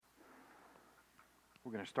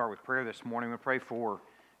We're going to start with prayer this morning. We're going to pray for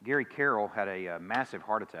Gary Carroll. Had a massive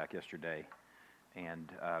heart attack yesterday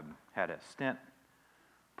and had a stent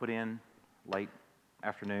put in late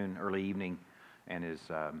afternoon, early evening, and is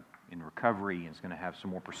in recovery and is going to have some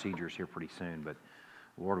more procedures here pretty soon. But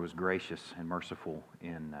the Lord was gracious and merciful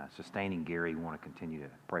in sustaining Gary. We want to continue to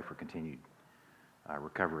pray for continued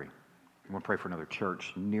recovery. We want to pray for another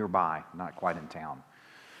church nearby, not quite in town.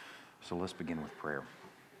 So let's begin with prayer.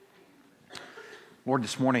 Lord,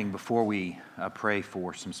 this morning, before we pray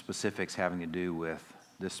for some specifics having to do with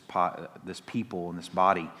this people and this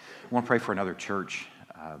body, I want to pray for another church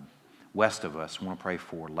west of us. I want to pray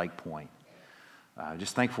for Lake Point.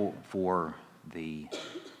 Just thankful for the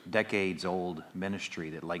decades-old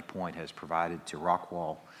ministry that Lake Point has provided to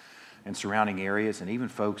Rockwall and surrounding areas, and even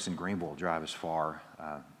folks in Greenville drive as far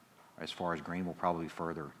as Greenville, probably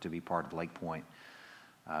further, to be part of Lake Point.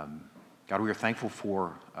 God, we are thankful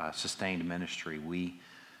for sustained ministry. We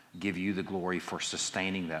give you the glory for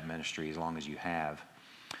sustaining that ministry as long as you have.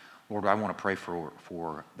 Lord, I want to pray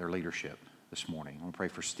for their leadership this morning. I want to pray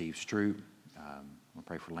for Steve Stroop. I want to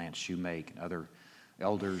pray for Lance Shoemake and other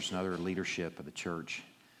elders and other leadership of the church.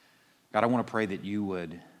 God, I want to pray that you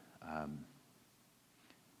would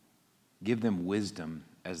give them wisdom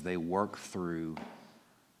as they work through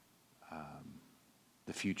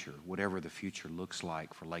the future, whatever the future looks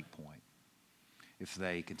like for Lake Point. If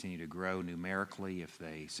they continue to grow numerically, if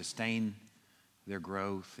they sustain their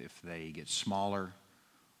growth, if they get smaller,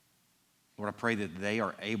 Lord, I pray that they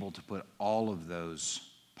are able to put all of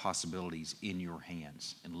those possibilities in your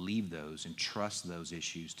hands and leave those and trust those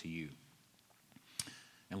issues to you.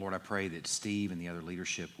 And Lord, I pray that Steve and the other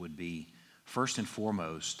leadership would be first and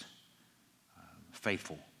foremost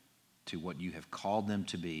faithful to what you have called them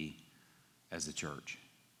to be as the church.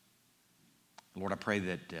 Lord, I pray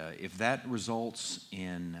that if that results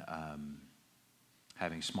in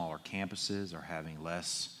having smaller campuses or having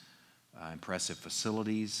less impressive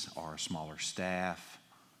facilities or smaller staff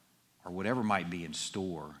or whatever might be in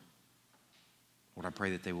store, Lord, I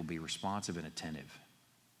pray that they will be responsive and attentive.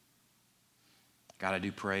 God, I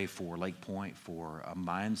do pray for Lake Point for a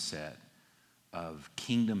mindset of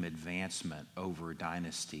kingdom advancement over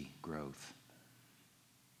dynasty growth.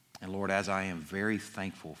 And Lord, as I am very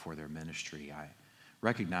thankful for their ministry, I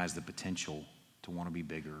recognize the potential to want to be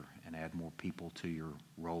bigger and add more people to your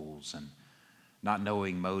roles. And not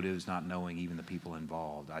knowing motives, not knowing even the people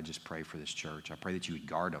involved, I just pray for this church. I pray that you would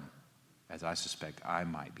guard them, as I suspect I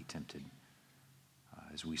might be tempted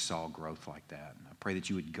as we saw growth like that. And I pray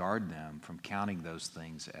that you would guard them from counting those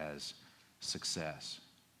things as success,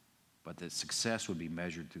 but that success would be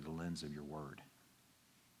measured through the lens of your word.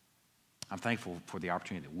 I'm thankful for the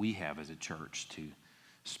opportunity that we have as a church to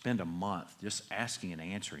spend a month just asking and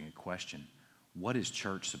answering a question: what is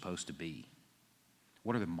church supposed to be?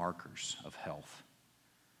 What are the markers of health?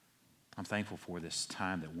 I'm thankful for this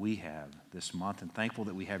time that we have this month and thankful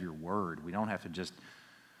that we have your word. We don't have to just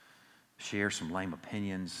share some lame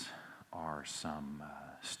opinions or some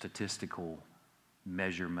statistical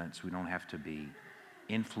measurements. We don't have to be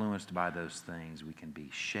influenced by those things. We can be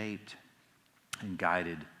shaped and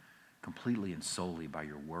guided completely and solely by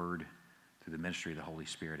your word through the ministry of the Holy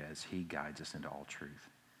Spirit as he guides us into all truth.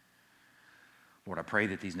 Lord, I pray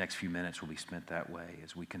that these next few minutes will be spent that way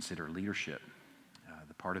as we consider leadership,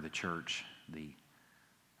 the part of the church, the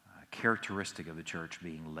characteristic of the church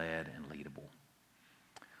being led and leadable.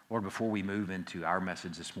 Lord, before we move into our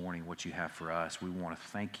message this morning, what you have for us, we want to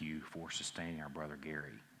thank you for sustaining our brother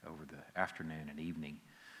Gary over the afternoon and evening.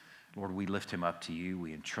 Lord, we lift him up to you.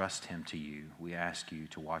 We entrust him to you. We ask you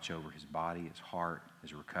to watch over his body, his heart,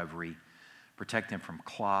 his recovery. Protect him from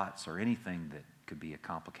clots or anything that could be a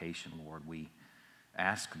complication, Lord. We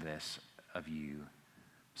ask this of you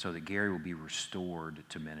so that Gary will be restored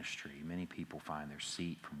to ministry. Many people find their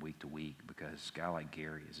seat from week to week because a guy like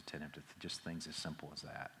Gary is attentive to just things as simple as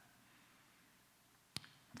that.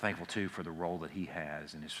 I'm thankful, too, for the role that he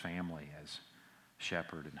has in his family as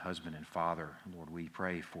shepherd and husband and father. Lord, we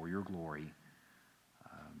pray for your glory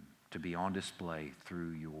to be on display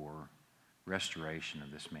through your restoration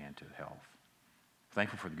of this man to health.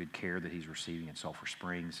 Thankful for the good care that he's receiving in Sulphur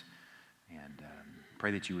Springs, and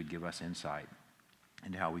pray that you would give us insight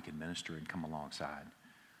into how we can minister and come alongside.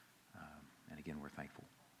 And again, we're thankful.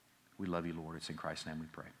 We love you, Lord. It's in Christ's name we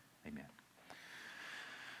pray. Amen.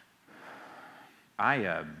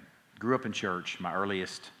 I grew up in church. My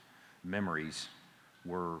earliest memories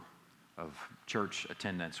were of church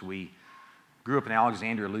attendance. We grew up in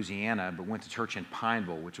Alexandria, Louisiana, but went to church in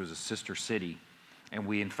Pineville, which was a sister city. And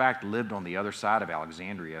we, in fact, lived on the other side of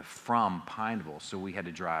Alexandria from Pineville. So we had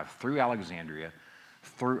to drive through Alexandria,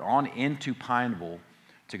 on into Pineville,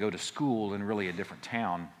 to go to school in really a different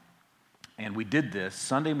town. And we did this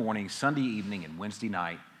Sunday morning, Sunday evening, and Wednesday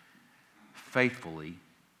night faithfully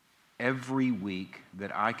every week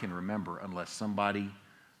that I can remember, unless somebody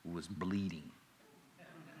was bleeding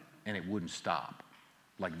and it wouldn't stop.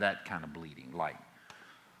 Like that kind of bleeding, like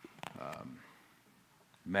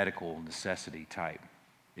medical necessity type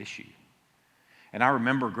issue. And I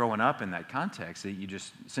remember growing up in that context that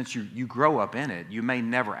since you grow up in it, you may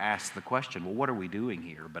never ask the question, well, what are we doing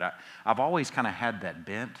here? But I've always kind of had that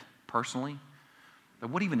bent personally, that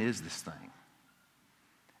what even is this thing?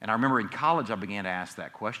 And I remember in college I began to ask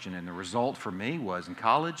that question, and the result for me was in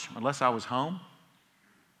college, unless I was home,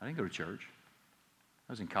 I didn't go to church.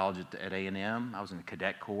 I was in college at A&M. I was in the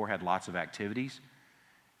cadet corps, had lots of activities.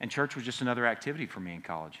 And church was just another activity for me in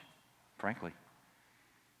college, frankly.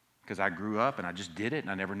 Because I grew up and I just did it and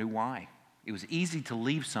I never knew why. It was easy to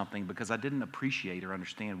leave something because I didn't appreciate or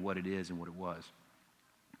understand what it is and what it was.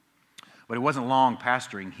 But it wasn't long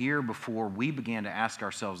pastoring here before we began to ask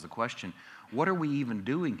ourselves the question, what are we even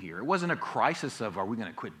doing here? It wasn't a crisis of, are we going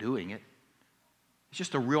to quit doing it? It's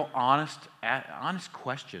just a real honest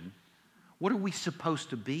question. What are we supposed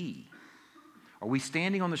to be? Are we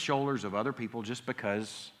standing on the shoulders of other people just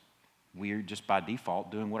because we're just by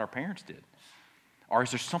default doing what our parents did? Or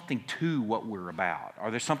is there something to what we're about?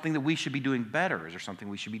 Are there something that we should be doing better? Is there something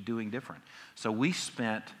we should be doing different? So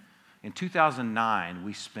in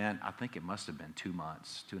 2009, I think it must have been 2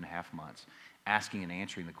 months, 2.5 months, asking and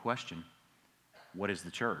answering the question, what is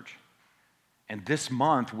the church? And this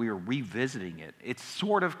month, we are revisiting it. It's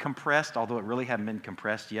sort of compressed, although it really hasn't been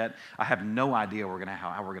compressed yet. I have no idea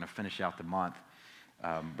how we're going to finish out the month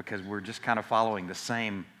because we're just kind of following the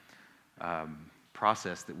same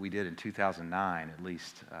process that we did in 2009, at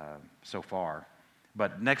least so far.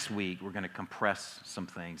 But next week, we're going to compress some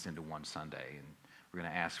things into one Sunday, and we're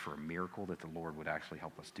going to ask for a miracle that the Lord would actually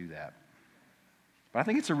help us do that. But I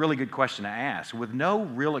think it's a really good question to ask. With no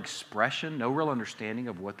real expression, no real understanding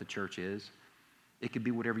of what the church is, it could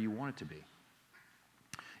be whatever you want it to be.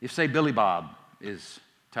 If, say, Billy Bob is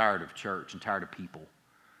tired of church and tired of people,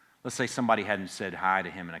 let's say somebody hadn't said hi to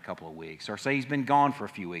him in a couple of weeks, or say he's been gone for a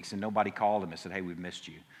few weeks and nobody called him and said, hey, we've missed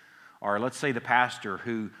you. Or let's say the pastor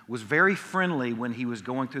who was very friendly when he was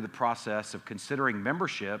going through the process of considering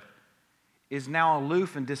membership is now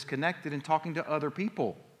aloof and disconnected and talking to other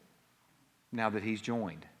people now that he's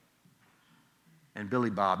joined. And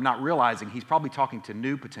Billy Bob, not realizing he's probably talking to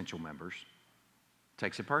new potential members,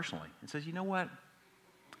 takes it personally and says, you know what?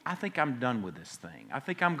 I think I'm done with this thing. I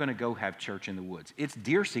think I'm going to go have church in the woods. It's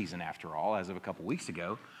deer season after all, as of a couple weeks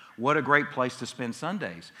ago. What a great place to spend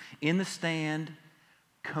Sundays. In the stand,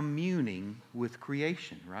 communing with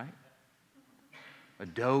creation, right? A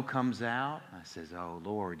doe comes out. I says, oh,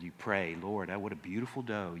 Lord, you pray, Lord, what a beautiful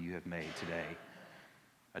doe you have made today.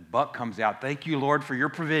 A buck comes out. Thank you, Lord, for your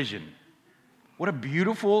provision. What a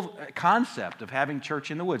beautiful concept of having church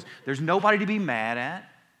in the woods. There's nobody to be mad at.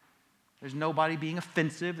 There's nobody being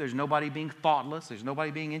offensive. There's nobody being thoughtless. There's nobody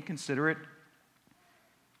being inconsiderate.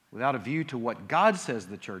 Without a view to what God says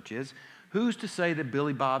the church is, who's to say that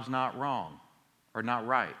Billy Bob's not wrong or not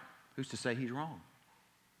right? Who's to say he's wrong?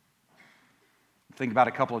 Think about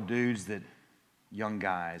a couple of dudes young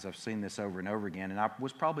guys, I've seen this over and over again, and I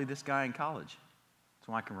was probably this guy in college,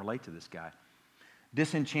 so I can relate to this guy.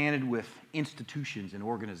 Disenchanted with institutions and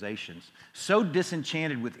organizations. So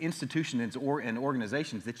disenchanted with institutions and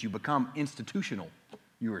organizations that you become institutional.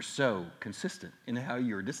 You are so consistent in how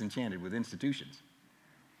you are disenchanted with institutions.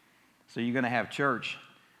 So you're going to have church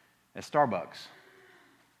at Starbucks.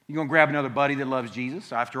 You're going to grab another buddy that loves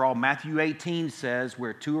Jesus. After all, Matthew 18 says,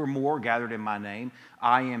 where two or more gathered in my name,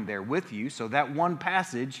 I am there with you. So that one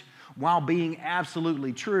passage, while being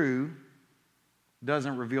absolutely true,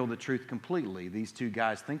 doesn't reveal the truth completely. These two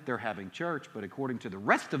guys think they're having church, but according to the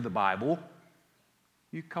rest of the Bible,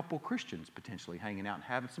 you a couple Christians potentially hanging out and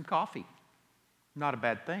having some coffee. Not a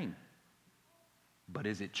bad thing. But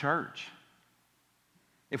is it church?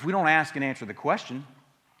 If we don't ask and answer the question,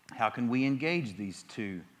 how can we engage these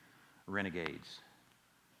two renegades?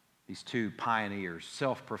 These two pioneers,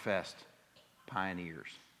 self-professed pioneers.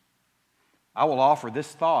 I will offer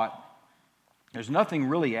this thought. There's nothing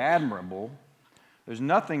really admirable. There's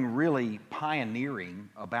nothing really pioneering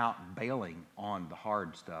about bailing on the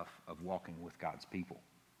hard stuff of walking with God's people.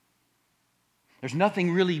 There's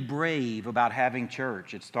nothing really brave about having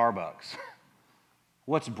church at Starbucks.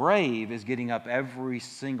 What's brave is getting up every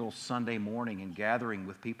single Sunday morning and gathering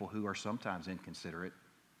with people who are sometimes inconsiderate,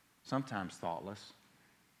 sometimes thoughtless,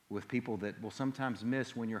 with people that will sometimes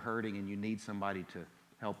miss when you're hurting and you need somebody to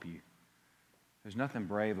help you. There's nothing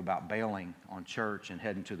brave about bailing on church and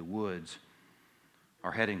heading to the woods.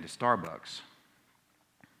 are heading to Starbucks?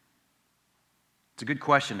 It's a good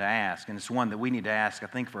question to ask, and it's one that we need to ask, I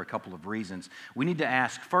think, for a couple of reasons. We need to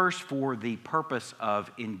ask first for the purpose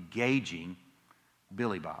of engaging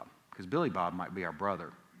Billy Bob, because Billy Bob might be our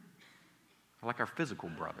brother, like our physical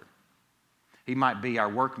brother. He might be our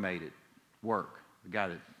workmate at work, the guy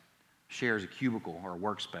that shares a cubicle or a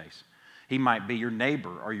workspace. He might be your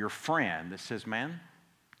neighbor or your friend that says, man,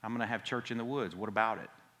 I'm going to have church in the woods. What about it?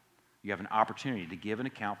 You have an opportunity to give an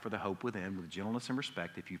account for the hope within with gentleness and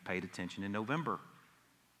respect if you've paid attention in November.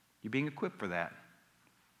 You're being equipped for that.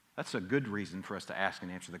 That's a good reason for us to ask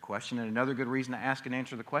and answer the question. And another good reason to ask and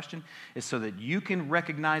answer the question is so that you can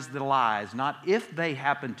recognize the lies, not if they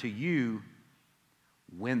happen to you,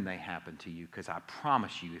 when they happen to you. Because I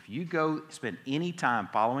promise you, if you go spend any time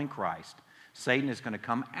following Christ, Satan is going to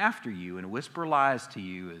come after you and whisper lies to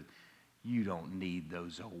you. You don't need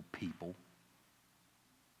those old people.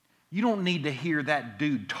 You don't need to hear that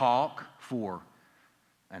dude talk for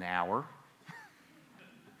an hour.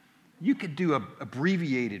 You could do an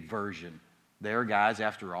abbreviated version there, guys,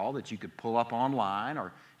 after all, that you could pull up online,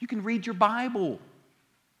 or you can read your Bible.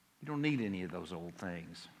 You don't need any of those old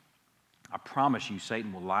things. I promise you,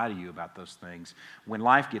 Satan will lie to you about those things. When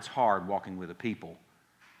life gets hard walking with a people,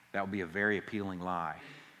 that will be a very appealing lie.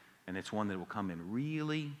 And it's one that will come in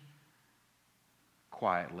really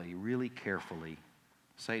quietly, really carefully.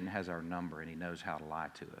 Satan has our number, and he knows how to lie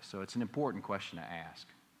to us. So it's an important question to ask.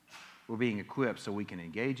 We're being equipped so we can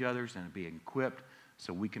engage others, and being equipped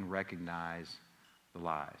so we can recognize the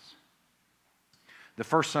lies. The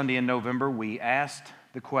first Sunday in November, we asked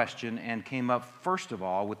the question and came up, first of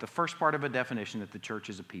all, with the first part of a definition that the church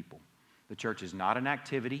is a people. The church is not an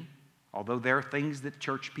activity, although there are things that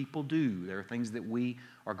church people do. There are things that we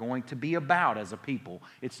are going to be about as a people.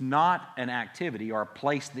 It's not an activity or a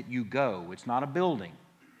place that you go. It's not a building.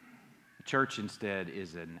 The church instead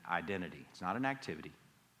is an identity. It's not an activity.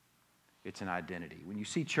 It's an identity. When you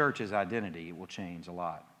see church as identity, it will change a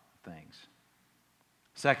lot of things.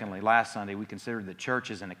 Secondly, last Sunday, we considered that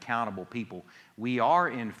church is an accountable people. We are,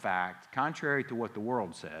 in fact, contrary to what the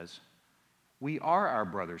world says, we are our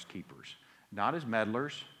brother's keepers, not as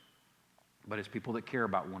meddlers, but as people that care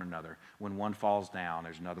about one another. When one falls down,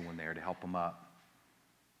 there's another one there to help them up.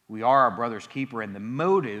 We are our brother's keeper, and the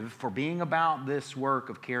motive for being about this work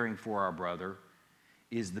of caring for our brother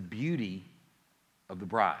is the beauty of the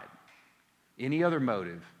bride. Any other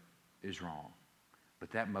motive is wrong,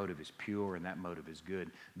 but that motive is pure and that motive is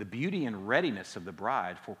good. The beauty and readiness of the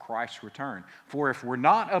bride for Christ's return. For if we're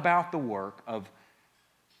not about the work of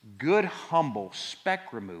good, humble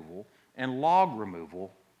speck removal and log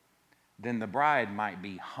removal, then the bride might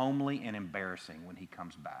be homely and embarrassing when he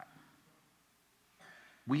comes back.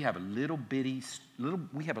 We have a little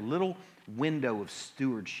window of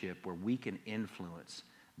stewardship where we can influence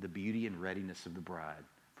the beauty and readiness of the bride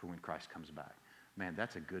for when Christ comes back. Man,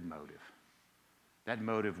 that's a good motive. That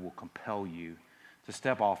motive will compel you to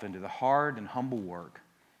step off into the hard and humble work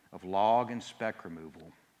of log and speck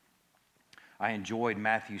removal. I enjoyed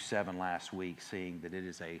Matthew 7 last week, seeing that it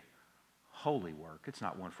is a holy work. It's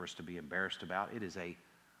not one for us to be embarrassed about. It is a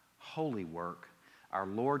holy work. Our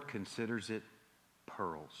Lord considers it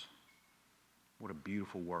pearls. What a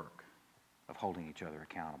beautiful work of holding each other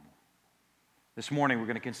accountable. This morning, we're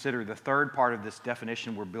going to consider the third part of this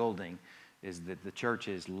definition we're building is that the church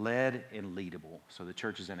is led and leadable. So the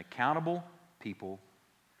church is an accountable people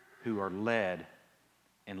who are led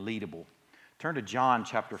and leadable. Turn to John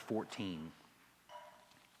chapter 14.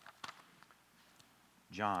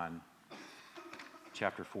 John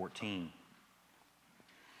chapter 14.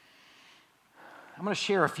 I'm going to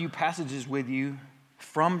share a few passages with you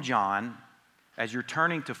from John. As you're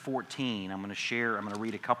turning to 14, I'm going to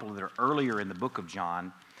read a couple that are earlier in the book of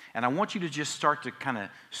John. And I want you to just start to kind of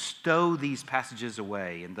stow these passages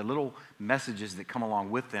away and the little messages that come along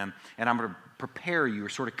with them. And I'm going to prepare you or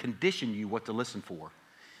sort of condition you what to listen for.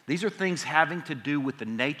 These are things having to do with the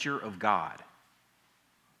nature of God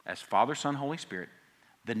as Father, Son, Holy Spirit.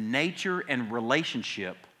 The nature and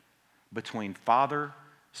relationship between Father,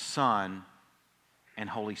 Son, and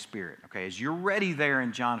Holy Spirit. Okay, as you're ready there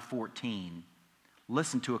in John 14,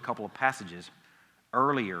 listen to a couple of passages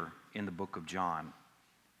earlier in the book of John.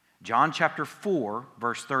 John chapter 4,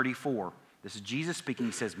 verse 34. This is Jesus speaking.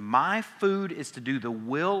 He says, "My food is to do the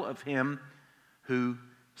will of him who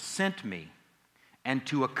sent me and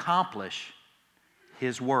to accomplish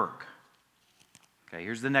his work." Okay,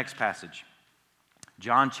 here's the next passage.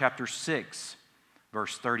 John chapter 6,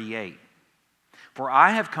 verse 38. "For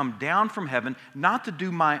I have come down from heaven not to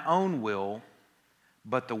do my own will,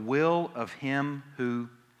 but the will of him who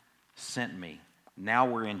sent me." Now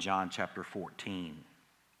we're in John chapter 14.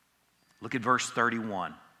 Look at verse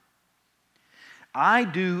 31. I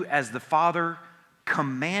do as the Father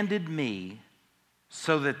commanded me,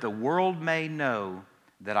 so that the world may know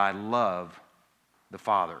that I love the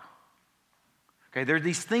Father. Okay, there are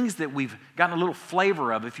these things that we've gotten a little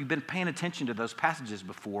flavor of if you've been paying attention to those passages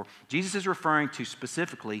before. Jesus is referring to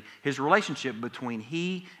specifically his relationship between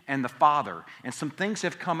he and the Father. And some things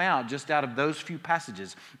have come out just out of those few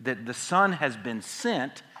passages, that the Son has been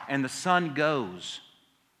sent and the Son goes.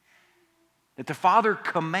 That the Father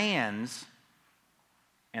commands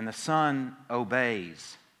and the Son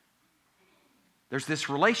obeys. There's this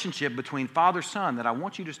relationship between Father-Son that I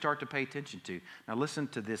want you to start to pay attention to. Now listen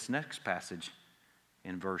to this next passage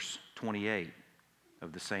in verse 28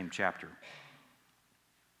 of the same chapter.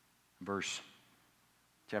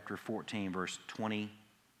 Chapter 14, verse 20.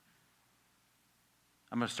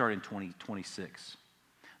 I'm going to start in 26.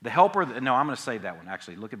 The helper, I'm going to save that one,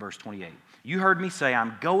 actually. Look at verse 28. You heard me say,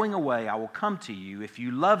 I'm going away, I will come to you. If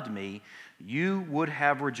you loved me, you would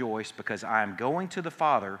have rejoiced, because I am going to the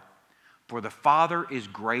Father, for the Father is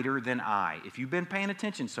greater than I. If you've been paying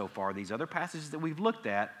attention so far, these other passages that we've looked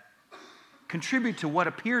at contribute to what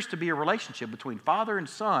appears to be a relationship between Father and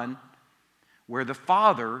Son, where the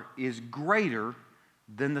Father is greater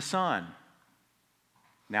than the Son.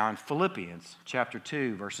 Now in Philippians chapter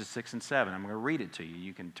 2, verses 6 and 7, I'm going to read it to you.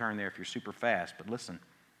 You can turn there if you're super fast, but listen.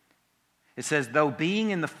 It says, though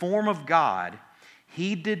being in the form of God,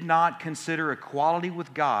 he did not consider equality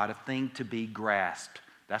with God a thing to be grasped.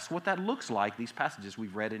 That's what that looks like, these passages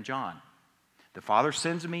we've read in John. The Father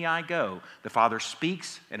sends me, I go. The Father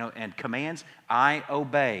speaks and commands, I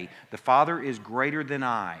obey. The Father is greater than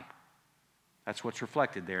I. That's what's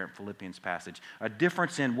reflected there in Philippians passage. A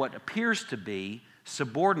difference in what appears to be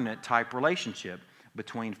subordinate type relationship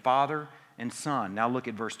between Father and Son. Now look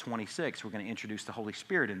at verse 26. We're going to introduce the Holy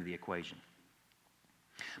Spirit into the equation.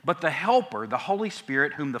 But the Helper, the Holy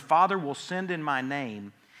Spirit, whom the Father will send in my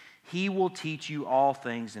name, he will teach you all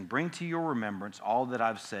things and bring to your remembrance all that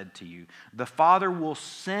I've said to you. The Father will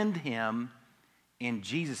send him in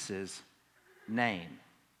Jesus' name.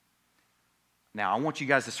 Now, I want you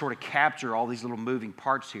guys to sort of capture all these little moving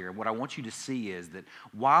parts here. What I want you to see is that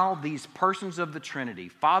while these persons of the Trinity,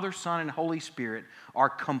 Father, Son, and Holy Spirit, are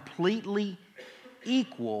completely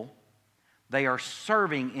equal, they are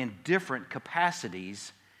serving in different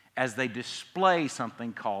capacities as they display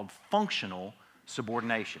something called functional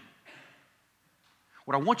subordination.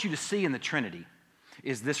 What I want you to see in the Trinity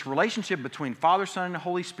is this relationship between Father, Son, and the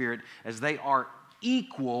Holy Spirit as they are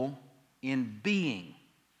equal in being.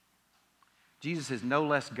 Jesus is no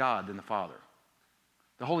less God than the Father.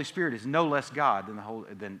 The Holy Spirit is no less God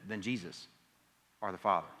than Jesus or the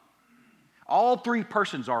Father. All three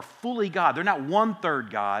persons are fully God. They're not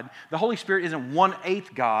 1/3 God. The Holy Spirit isn't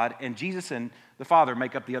 1/8 God, and Jesus and the Father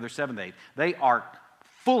make up the other 7/8. They are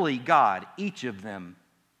fully God, each of them.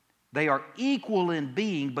 They are equal in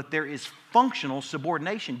being, but there is functional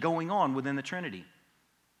subordination going on within the Trinity.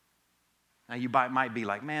 Now you might be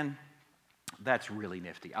like, man, that's really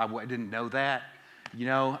nifty. I didn't know that. You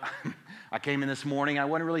know, I came in this morning, I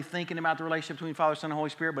wasn't really thinking about the relationship between Father, Son, and Holy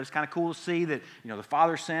Spirit, but it's kind of cool to see that, the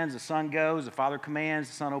Father sends, the Son goes, the Father commands,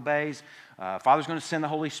 the Son obeys. Father's going to send the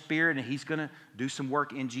Holy Spirit, and he's going to do some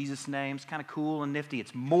work in Jesus' name. It's kind of cool and nifty.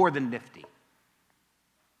 It's more than nifty.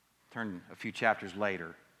 Turn a few chapters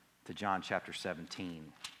later to John chapter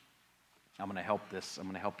 17. I'm going to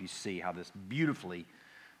help you see how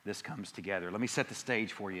this comes together. Let me set the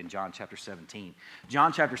stage for you in John chapter 17.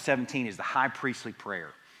 John chapter 17 is the high priestly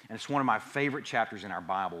prayer, and it's one of my favorite chapters in our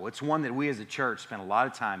Bible. It's one that we as a church spend a lot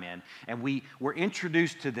of time in, and we were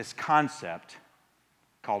introduced to this concept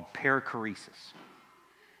called perichoresis.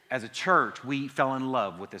 As a church, we fell in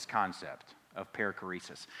love with this concept of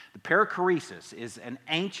perichoresis. The perichoresis is an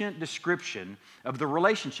ancient description of the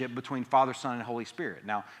relationship between Father, Son, and Holy Spirit.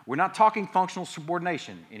 Now, we're not talking functional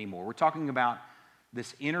subordination anymore. We're talking about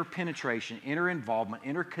this interpenetration, inter-involvement,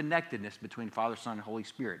 interconnectedness between Father, Son, and Holy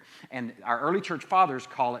Spirit. And our early church fathers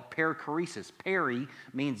call it perichoresis. Peri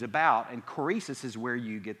means about, and choresis is where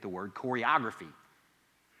you get the word choreography.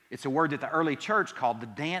 It's a word that the early church called the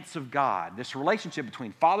dance of God, this relationship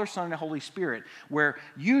between Father, Son, and the Holy Spirit, where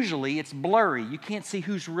usually it's blurry. You can't see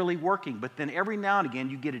who's really working, but then every now and again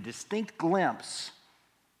you get a distinct glimpse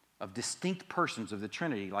of distinct persons of the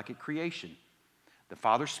Trinity, like at creation. The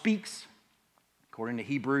Father speaks. According to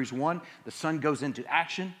Hebrews 1, the Son goes into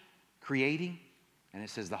action, creating, and it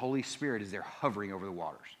says the Holy Spirit is there hovering over the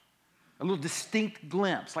waters. A little distinct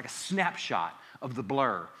glimpse, like a snapshot of the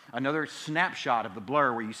blur. Another snapshot of the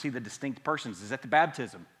blur where you see the distinct persons is at the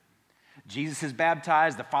baptism. Jesus is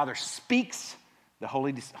baptized, the Father speaks, The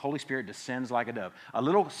Holy Spirit descends like a dove. A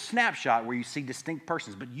little snapshot where you see distinct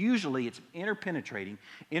persons, but usually it's interpenetrating,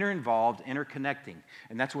 inter-involved, interconnecting.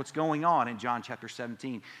 And that's what's going on in John chapter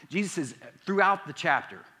 17. Jesus is, throughout the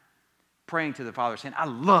chapter, praying to the Father, saying, I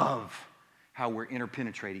love how we're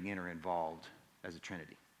interpenetrating, inter-involved as a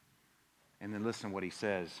Trinity. And then listen to what he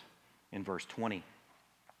says in verse 20.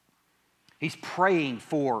 He's praying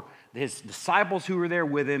for his disciples who are there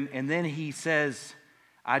with him, and then he says,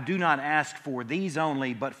 I do not ask for these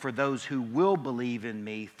only, but for those who will believe in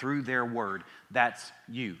me through their word. That's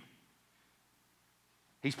you.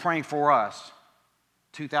 He's praying for us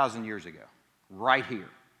 2,000 years ago, right here.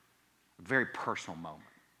 A very personal moment.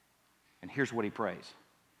 And here's what he prays.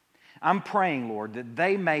 I'm praying, Lord, that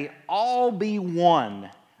they may all be one,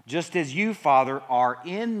 just as you, Father, are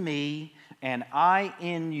in me and I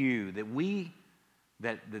in you,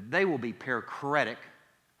 that they will be perichoretic,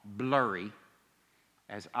 blurry,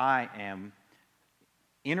 as I am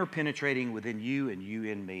interpenetrating within you and you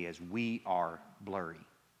in me as we are blurry.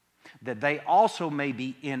 That they also may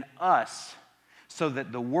be in us, so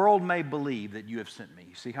that the world may believe that you have sent me.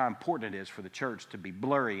 You see how important it is for the church to be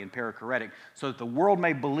blurry and perichoretic, so that the world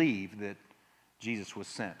may believe that Jesus was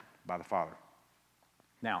sent by the Father.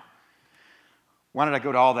 Now, why did I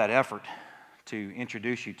go to all that effort to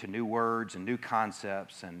introduce you to new words and new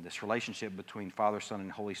concepts and this relationship between Father, Son,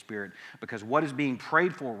 and Holy Spirit? Because what is being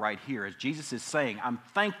prayed for right here is Jesus is saying, I'm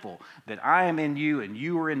thankful that I am in you and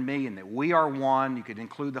you are in me and that we are one. You could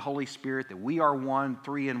include the Holy Spirit, that we are one,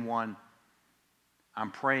 three in one.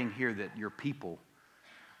 I'm praying here that your people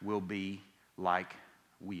will be like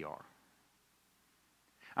we are.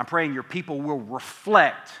 I'm praying your people will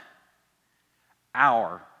reflect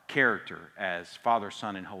our character as Father,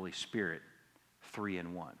 Son, and Holy Spirit, three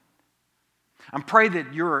in one. I'm praying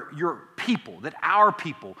that your people, that our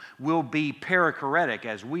people will be perichoretic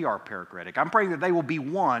as we are perichoretic. I'm praying that they will be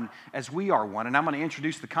one as we are one. And I'm going to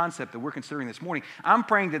introduce the concept that we're considering this morning. I'm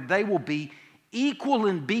praying that they will be equal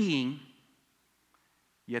in being,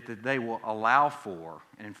 yet that they will allow for,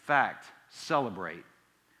 and in fact, celebrate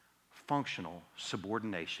functional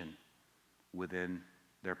subordination within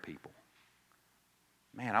their people.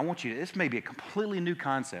 Man, I want you to, this may be a completely new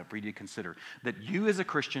concept for you to consider, that you as a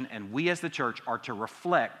Christian and we as the church are to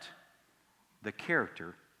reflect the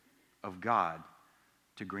character of God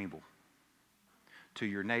to Greenville, to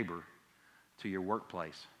your neighbor, to your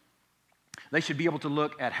workplace. They should be able to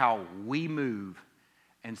look at how we move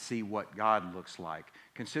and see what God looks like.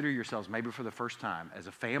 Consider yourselves, maybe for the first time, as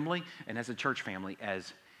a family and as a church family,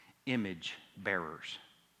 as image bearers.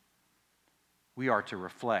 We are to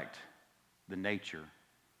reflect the nature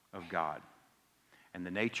of God. And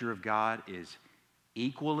the nature of God is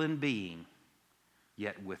equal in being,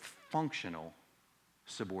 yet with functional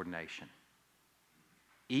subordination.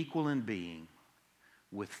 Equal in being,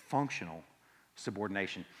 with functional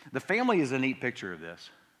subordination. The family is a neat picture of this.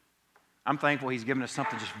 I'm thankful he's given us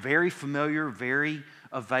something just very familiar, very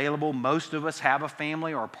available. Most of us have a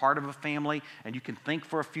family or are part of a family, and you can think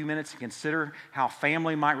for a few minutes and consider how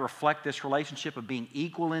family might reflect this relationship of being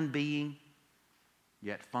equal in being,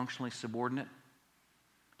 yet functionally subordinate.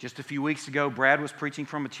 Just a few weeks ago, Brad was preaching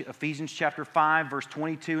from Ephesians chapter 5, verse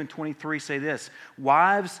 22 and 23 say this,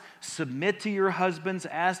 Wives, submit to your husbands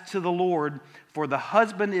as to the Lord, for the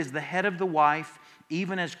husband is the head of the wife,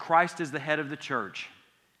 even as Christ is the head of the church.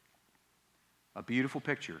 A beautiful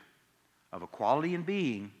picture of equality in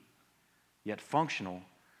being, yet functional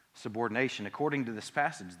subordination, according to this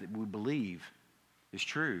passage that we believe is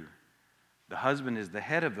true. The husband is the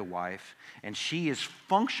head of the wife, and she is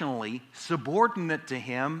functionally subordinate to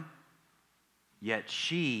him, yet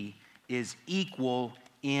she is equal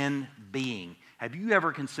in being. Have you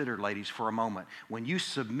ever considered, ladies, for a moment, when you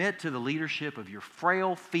submit to the leadership of your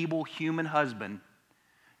frail, feeble human husband,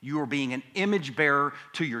 you are being an image bearer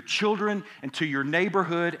to your children and to your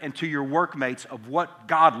neighborhood and to your workmates of what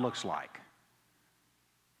God looks like.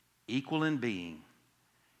 Equal in being,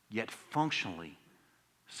 yet functionally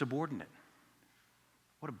subordinate.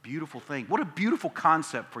 What a beautiful thing. What a beautiful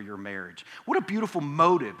concept for your marriage. What a beautiful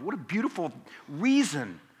motive. What a beautiful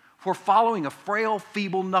reason for following a frail,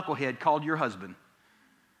 feeble knucklehead called your husband,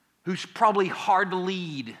 who's probably hard to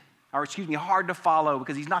lead, hard to follow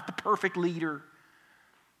because he's not the perfect leader.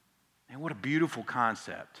 And what a beautiful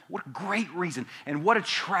concept. What a great reason. And what a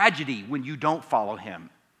tragedy when you don't follow him.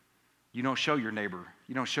 You don't show your neighbor.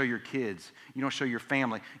 You don't show your kids. You don't show your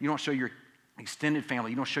family. You don't show your extended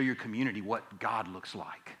family. You don't show your community what God looks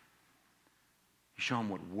like. You show them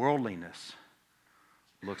what worldliness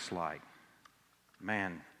looks like.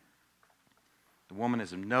 Man, the woman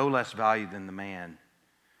is of no less value than the man.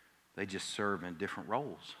 They just serve in different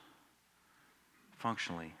roles.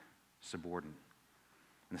 functionally subordinate.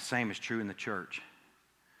 And the same is true in the church.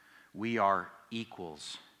 We are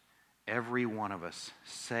equals. Every one of us,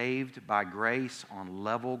 saved by grace on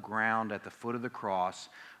level ground at the foot of the cross,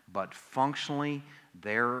 but functionally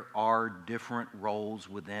there are different roles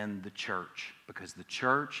within the church, because the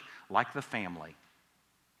church, like the family,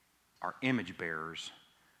 are image bearers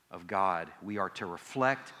of God. We are to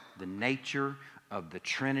reflect the nature of the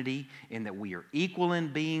Trinity in that we are equal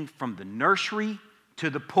in being from the nursery to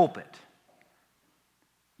the pulpit,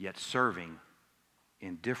 yet serving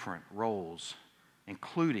in different roles,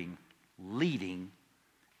 including leading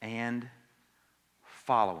and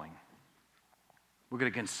following. We're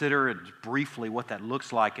going to consider briefly what that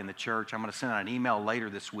looks like in the church. I'm going to send out an email later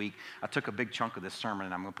this week. I took a big chunk of this sermon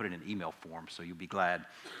and I'm going to put it in email form, so you'll be glad.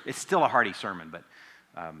 It's still a hearty sermon, but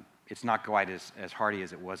it's not quite as hearty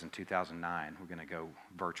as it was in 2009. We're going to go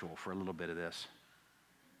virtual for a little bit of this.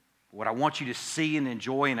 What I want you to see and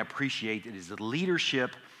enjoy and appreciate is that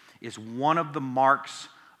leadership is one of the marks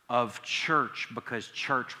of church, because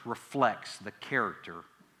church reflects the character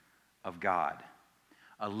of God.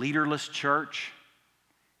 A leaderless church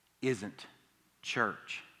isn't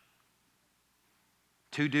church.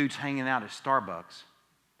 Two dudes hanging out at Starbucks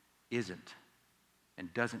isn't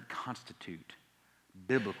and doesn't constitute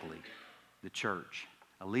biblically the church.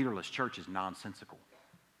 A leaderless church is nonsensical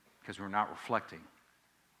because we're not reflecting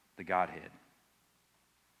the Godhead.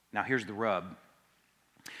 Now here's the rub.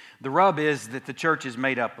 The rub is that the church is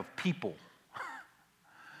made up of people.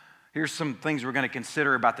 Here's some things we're going to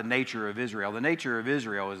consider about the nature of Israel. The nature of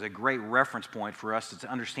Israel is a great reference point for us to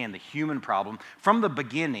understand the human problem. From the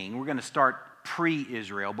beginning, we're going to start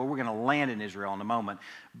pre-Israel, but we're going to land in Israel in a moment.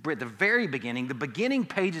 But at the very beginning, the beginning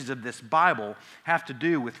pages of this Bible have to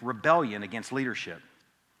do with rebellion against leadership.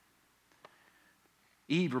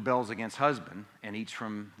 Eve rebels against husband and eats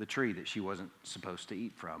from the tree that she wasn't supposed to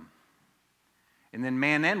eat from. And then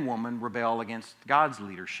man and woman rebel against God's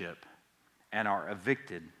leadership and are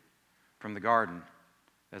evicted from the garden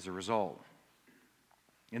as a result.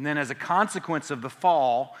 And then as a consequence of the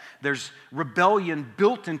fall, there's rebellion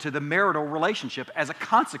built into the marital relationship as a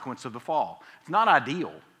consequence of the fall. It's not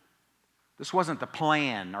ideal. This wasn't the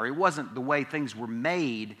plan, or it wasn't the way things were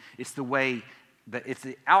made. It's the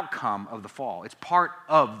outcome of the fall. It's part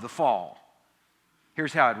of the fall.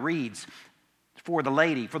 Here's how it reads. For the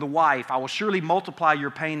lady, for the wife, I will surely multiply your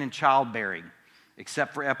pain in childbearing,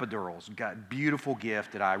 except for epidurals. Got beautiful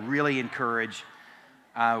gift that I really encourage.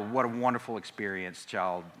 What a wonderful experience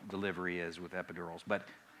child delivery is with epidurals. But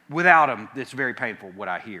without them, it's very painful what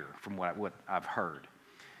I hear from what I've heard.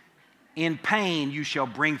 In pain you shall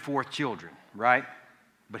bring forth children, right?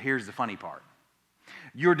 But here's the funny part.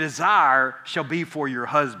 Your desire shall be for your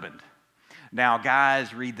husband. Now,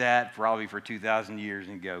 guys, read that probably for 2,000 years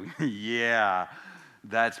and go, yeah,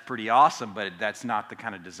 that's pretty awesome, but that's not the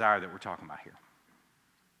kind of desire that we're talking about here.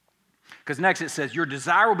 Because next it says, your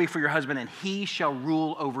desire will be for your husband, and he shall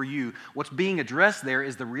rule over you. What's being addressed there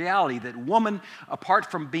is the reality that woman,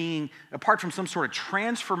 apart from some sort of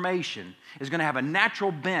transformation, is going to have a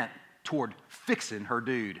natural bent toward fixing her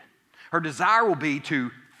dude. Her desire will be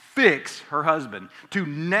to fix her husband, to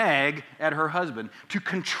nag at her husband, to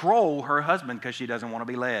control her husband because she doesn't want to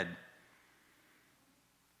be led.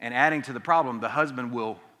 And adding to the problem, the husband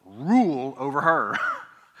will rule over her.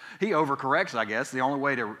 He overcorrects, I guess. The only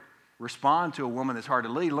way to respond to a woman that's hard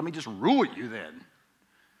to lead, let me just rule you then.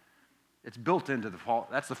 It's built into the fall.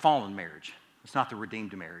 That's the fallen marriage. It's not the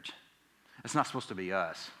redeemed marriage. It's not supposed to be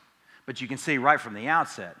us. But you can see right from the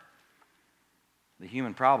outset, the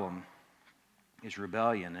human problem is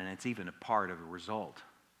rebellion, and it's even a part of a result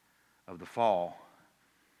of the fall.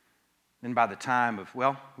 Then by the time of,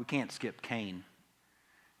 we can't skip Cain.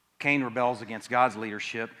 Cain rebels against God's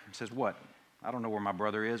leadership and says, what? I don't know where my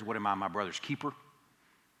brother is. What am I, my brother's keeper?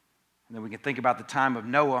 And then we can think about the time of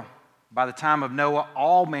Noah. By the time of Noah,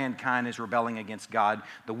 all mankind is rebelling against God.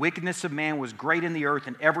 The wickedness of man was great in the earth,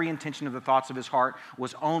 and every intention of the thoughts of his heart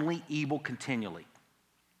was only evil continually.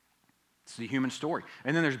 It's the human story.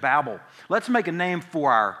 And then there's Babel. Let's make a name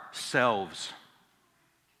for ourselves,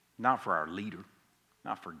 not for our leader,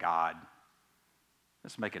 not for God.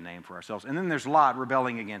 Let's make a name for ourselves. And then there's Lot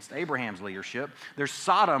rebelling against Abraham's leadership. There's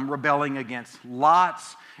Sodom rebelling against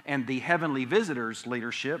Lot's and the heavenly visitors'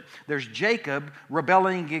 leadership. There's Jacob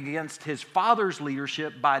rebelling against his father's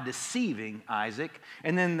leadership by deceiving Isaac.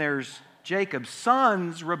 And then there's Jacob's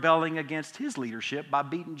sons rebelling against his leadership by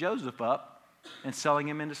beating Joseph up and selling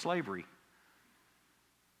him into slavery.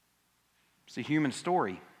 It's a human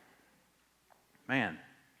story. Man,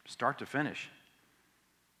 start to finish.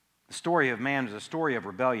 The story of man is a story of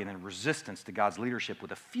rebellion and resistance to God's leadership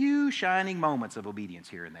with a few shining moments of obedience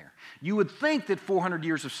here and there. You would think that 400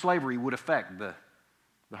 years of slavery would affect the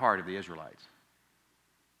heart of the Israelites.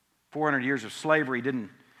 400 years of slavery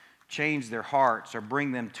didn't change their hearts or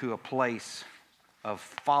bring them to a place of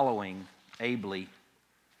following ably.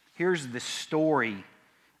 Here's the story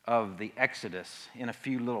of the Exodus in a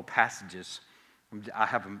few little passages. I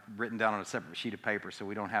have them written down on a separate sheet of paper so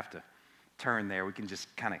we don't have to turn there. We can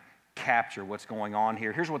just kind of capture what's going on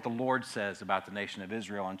here. Here's what the Lord says about the nation of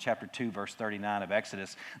Israel in chapter 2, verse 39 of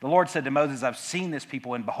Exodus. The Lord said to Moses, I've seen this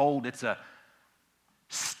people, and behold, it's a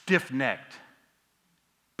stiff-necked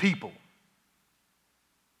people.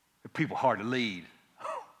 They're people hard to lead.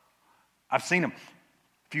 I've seen them.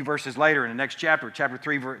 A few verses later in the next chapter, chapter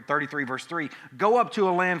 33, verse 3, go up to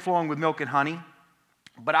a land flowing with milk and honey,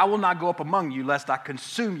 but I will not go up among you, lest I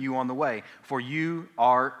consume you on the way, for you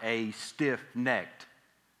are a stiff-necked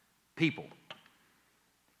people.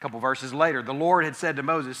 A couple verses later, the Lord had said to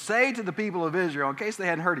Moses, say to the people of Israel, in case they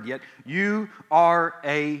hadn't heard it yet, you are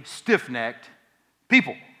a stiff-necked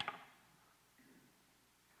people.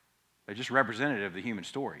 They're just representative of the human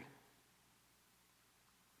story.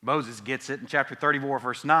 Moses gets it in chapter 34,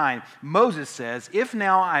 verse 9. Moses says, if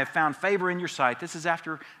now I have found favor in your sight, this is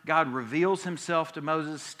after God reveals himself to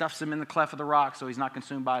Moses, stuffs him in the cleft of the rock so he's not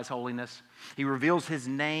consumed by his holiness. He reveals his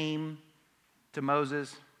name to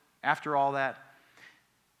Moses. After all that,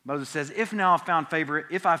 Moses says, if I've found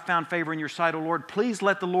favor in your sight, O Lord, please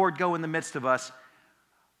let the Lord go in the midst of us,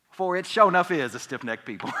 for it sure enough is a stiff-necked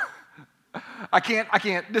people. I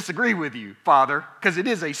can't disagree with you, Father, because it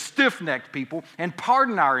is a stiff-necked people, and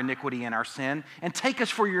pardon our iniquity and our sin, and take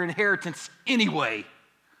us for your inheritance anyway.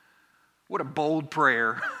 What a bold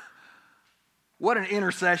prayer. What an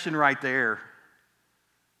intercession right there.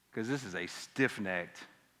 Because this is a stiff-necked,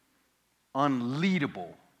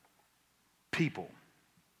 unleadable people.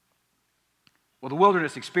 Well, the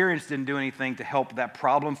wilderness experience didn't do anything to help that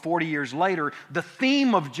problem. 40 years later, the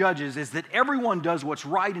theme of Judges is that everyone does what's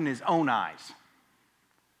right in his own eyes.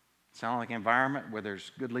 Sound like an environment where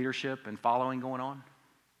there's good leadership and following going on?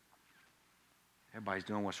 Everybody's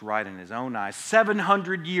doing what's right in his own eyes.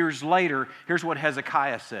 700 years later, here's what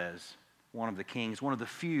Hezekiah says, one of the kings, one of the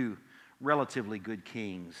few relatively good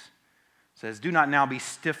kings. Says, do not now be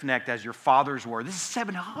stiff-necked as your fathers were. This is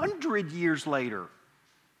 700 years later.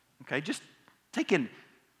 Okay, just taken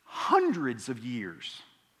hundreds of years.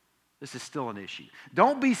 This is still an issue.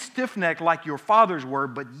 Don't be stiff-necked like your fathers were,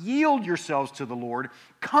 but yield yourselves to the Lord.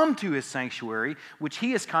 Come to his sanctuary, which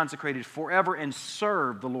he has consecrated forever, and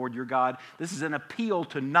serve the Lord your God. This is an appeal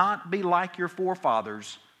to not be like your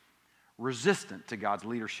forefathers, resistant to God's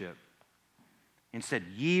leadership. Instead,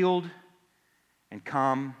 yield and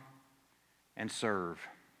come and serve.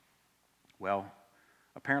 Well,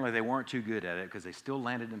 apparently they weren't too good at it because they still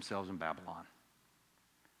landed themselves in Babylon.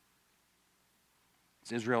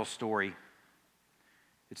 It's Israel's story.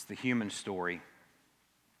 It's the human story.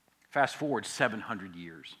 Fast forward 700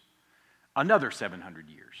 years. Another 700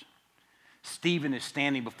 years. Stephen is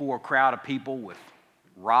standing before a crowd of people with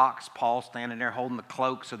rocks. Paul's standing there holding the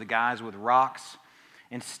cloaks of the guys with rocks.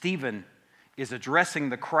 And Stephen is addressing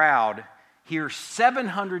the crowd here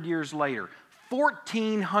 700 years later,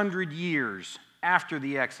 1,400 years after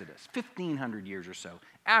the Exodus, 1,500 years or so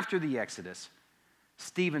after the Exodus.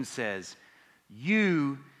 Stephen says,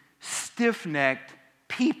 you stiff-necked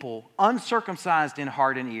people, uncircumcised in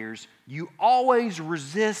heart and ears, you always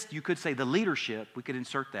resist, you could say the leadership, we could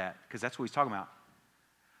insert that, because that's what he's talking about.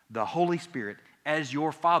 The Holy Spirit, as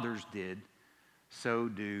your fathers did, so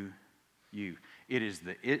do you. It is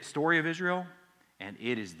the story of Israel, and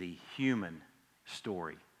it is the human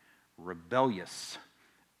story. Rebellious,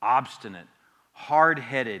 obstinate,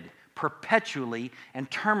 hard-headed, perpetually and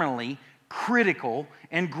terminally critical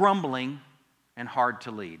and grumbling and hard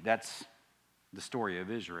to lead. That's the story of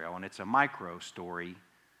Israel, and it's a micro story,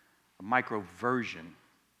 a micro version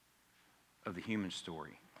of the human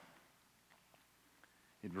story.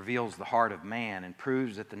 It reveals the heart of man and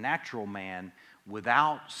proves that the natural man,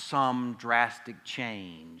 without some drastic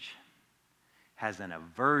change, has an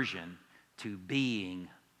aversion to being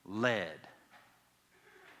led.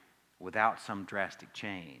 Without some drastic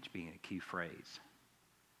change being a key phrase.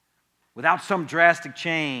 Without some drastic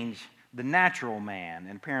change, the natural man,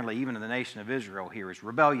 and apparently even in the nation of Israel here, is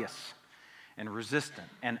rebellious and resistant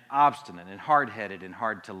and obstinate and hard-headed and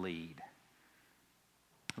hard to lead.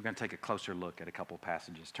 We're going to take a closer look at a couple of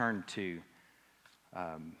passages. Turn to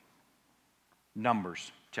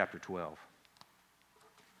Numbers chapter 12.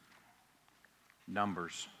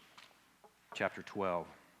 Numbers chapter 12.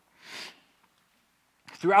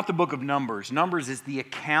 Throughout the book of Numbers, Numbers is the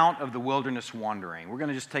account of the wilderness wandering. We're going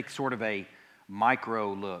to just take sort of a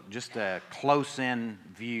micro look, just a close-in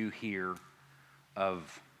view here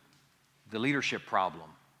of the leadership problem.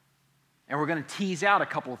 And we're going to tease out a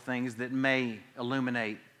couple of things that may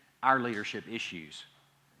illuminate our leadership issues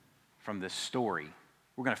from this story.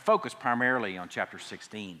 We're going to focus primarily on chapter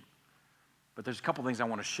 16. But there's a couple of things I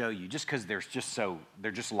want to show you, just because they're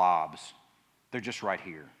just lobs. They're just right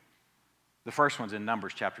here. The first one's in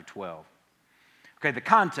Numbers chapter 12. Okay, the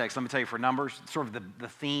context, let me tell you, for Numbers, sort of the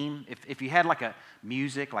theme. If you had like a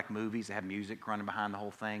music, like movies that have music running behind the whole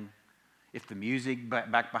thing, if the music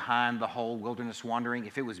back behind the whole wilderness wandering,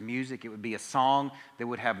 if it was music, it would be a song that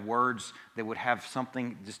would have words that would have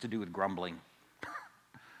something just to do with grumbling.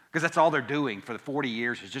 Because that's all they're doing for the 40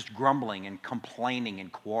 years is just grumbling and complaining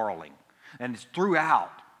and quarreling. And it's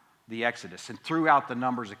throughout the Exodus and throughout the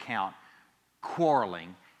Numbers account,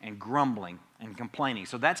 quarreling and grumbling and complaining.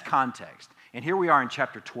 So that's context. And here we are in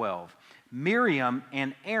chapter 12. Miriam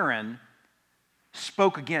and Aaron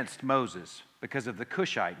spoke against Moses because of the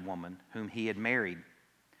Cushite woman whom he had married.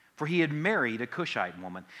 For he had married a Cushite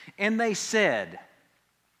woman. And they said,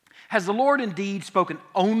 "Has the Lord indeed spoken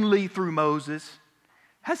only through Moses?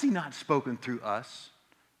 Has he not spoken through us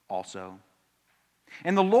also?"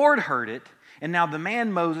 And the Lord heard it, and now the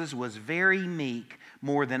man Moses was very meek,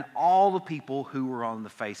 more than all the people who were on the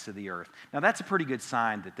face of the earth. Now that's a pretty good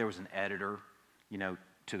sign that there was an editor,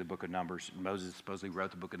 to the book of Numbers. Moses supposedly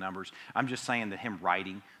wrote the book of Numbers. I'm just saying that him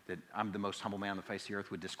writing that I'm the most humble man on the face of the earth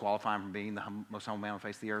would disqualify him from being the most humble man on the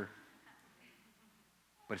face of the earth.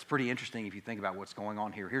 But it's pretty interesting if you think about what's going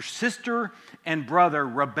on here. Here's sister and brother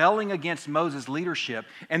rebelling against Moses' leadership,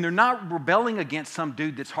 and they're not rebelling against some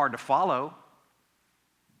dude that's hard to follow.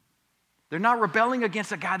 They're not rebelling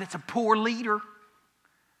against a guy that's a poor leader.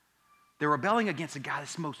 They're rebelling against a guy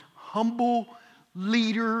that's the most humble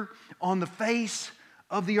leader on the face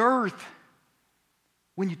of the earth.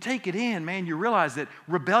 When you take it in, man, you realize that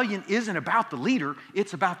rebellion isn't about the leader,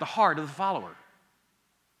 it's about the heart of the follower.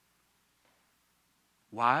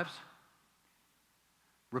 Wives,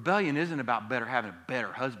 rebellion isn't about having a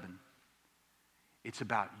better husband. It's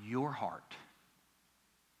about your heart.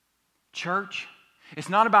 Church, it's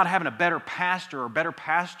not about having a better pastor or better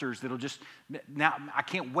pastors that'll just, now I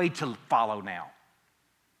can't wait to follow now.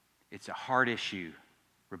 It's a heart issue.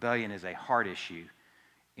 Rebellion is a heart issue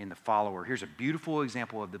in the follower. Here's a beautiful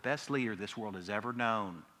example of the best leader this world has ever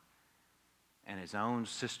known. And his own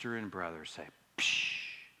sister and brother say, "Psh,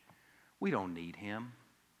 we don't need him.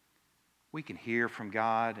 We can hear from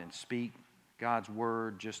God and speak God's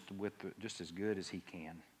word just as good as he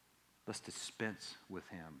can. Let's dispense with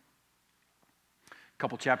him." A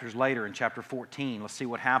couple chapters later, in chapter 14, let's see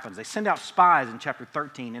what happens. They send out spies in chapter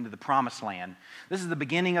 13 into the promised land. This is the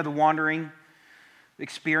beginning of the wandering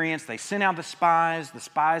experience. They send out the spies. The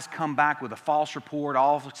spies come back with a false report,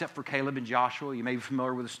 all except for Caleb and Joshua. You may be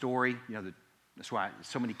familiar with the story. That's why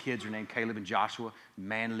so many kids are named Caleb and Joshua.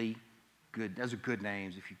 Manly, good. Those are good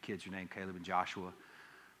names if your kids are named Caleb and Joshua.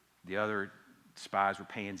 The other spies were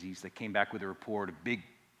pansies. They came back with a report of big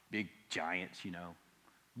giants,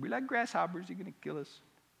 We're like grasshoppers, you're going to kill us.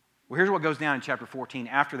 Well, here's what goes down in chapter 14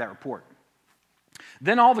 after that report.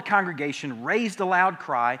 Then all the congregation raised a loud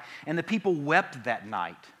cry, and the people wept that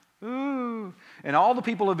night. Ooh. And all the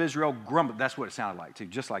people of Israel grumbled. That's what it sounded like, too,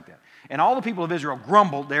 just like that. And all the people of Israel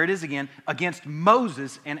grumbled, there it is again, against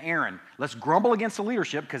Moses and Aaron. Let's grumble against the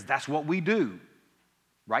leadership because that's what we do,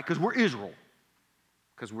 right? Because we're Israel,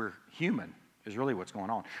 because we're human. Is really what's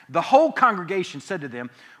going on. The whole congregation said to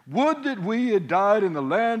them, "Would that we had died in the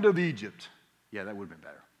land of Egypt." Yeah, that would have been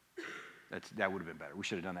better. That would have been better. We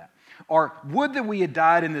should have done that. Or, "Would that we had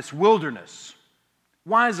died in this wilderness.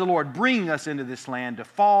 Why is the Lord bringing us into this land to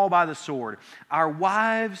fall by the sword? Our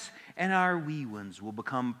wives and our wee ones will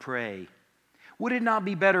become prey. Would it not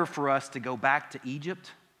be better for us to go back to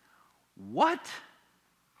Egypt?" What?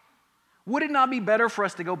 Would it not be better for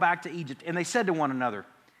us to go back to Egypt? And they said to one another,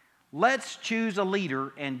 "Let's choose a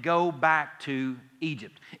leader and go back to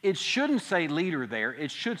Egypt." It shouldn't say leader there.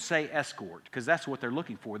 It should say escort, because that's what they're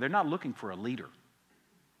looking for. They're not looking for a leader.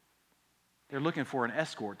 They're looking for an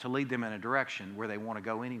escort to lead them in a direction where they want to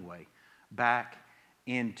go anyway, back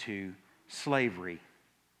into slavery.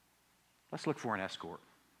 Let's look for an escort.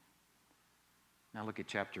 Now look at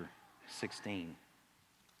chapter 16.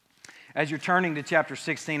 As you're turning to chapter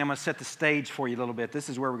 16, I'm going to set the stage for you a little bit. This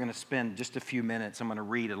is where we're going to spend just a few minutes. I'm going to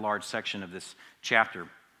read a large section of this chapter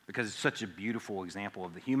because it's such a beautiful example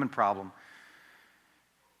of the human problem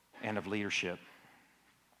and of leadership.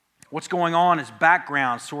 What's going on is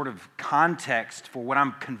background, sort of context for what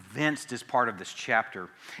I'm convinced is part of this chapter.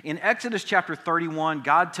 In Exodus chapter 31,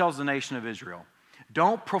 God tells the nation of Israel,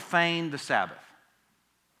 don't profane the Sabbath.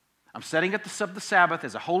 I'm setting up the Sabbath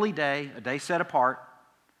as a holy day, a day set apart.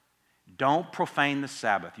 Don't profane the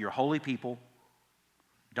Sabbath. You're a holy people.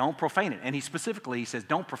 Don't profane it. And he says,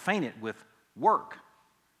 don't profane it with work.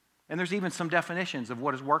 And there's even some definitions of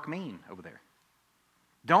what does work mean over there.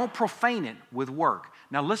 Don't profane it with work.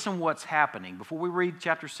 Now listen what's happening. Before we read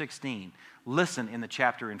chapter 16, listen in the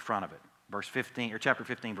chapter in front of it. Chapter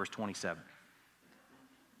 15, verse 27.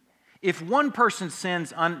 If one person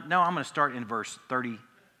sins, I'm going to start in verse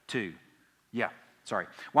 32.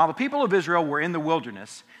 While the people of Israel were in the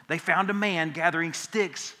wilderness, they found a man gathering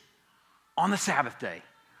sticks on the Sabbath day.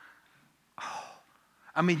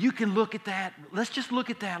 You can look at that. Let's just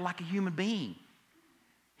look at that like a human being.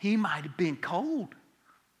 He might have been cold.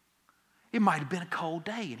 It might have been a cold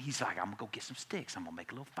day, and he's like, I'm going to go get some sticks. I'm going to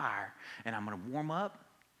make a little fire, and I'm going to warm up,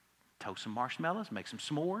 toast some marshmallows, make some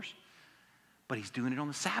s'mores. But he's doing it on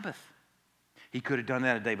the Sabbath. He could have done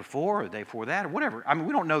that a day before or the day before that or whatever.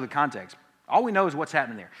 We don't know the context. All we know is what's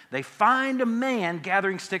happening there. They find a man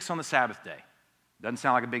gathering sticks on the Sabbath day. Doesn't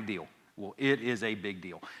sound like a big deal. Well, it is a big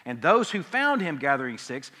deal. And those who found him gathering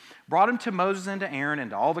sticks brought him to Moses and to Aaron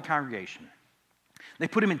and to all the congregation. They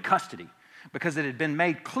put him in custody, because it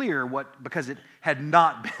had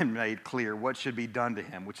not been made clear what should be done to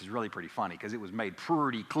him, which is really pretty funny because it was made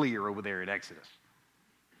pretty clear over there at Exodus.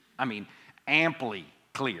 Amply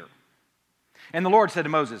clear. And the Lord said to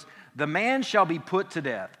Moses, the man shall be put to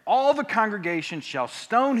death. All the congregation shall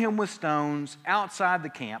stone him with stones outside the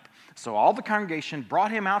camp. So all the congregation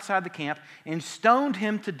brought him outside the camp and stoned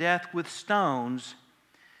him to death with stones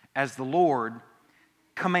as the Lord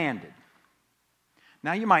commanded.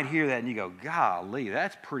 Now, you might hear that and you go, golly,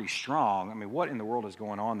 that's pretty strong. What in the world is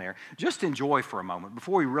going on there? Just enjoy for a moment,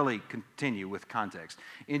 before we really continue with context.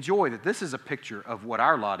 Enjoy that this is a picture of what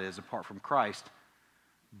our lot is apart from Christ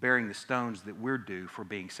bearing the stones that we're due for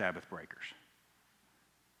being Sabbath breakers.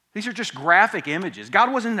 These are just graphic images.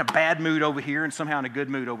 God wasn't in a bad mood over here and somehow in a good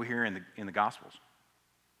mood over here in the Gospels.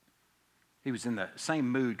 He was in the same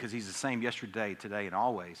mood because he's the same yesterday, today, and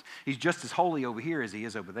always. He's just as holy over here as he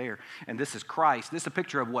is over there. And this is Christ. This is a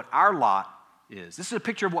picture of what our lot is. This is a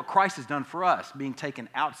picture of what Christ has done for us, being taken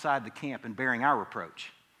outside the camp and bearing our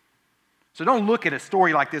reproach. So don't look at a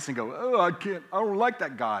story like this and go, I don't like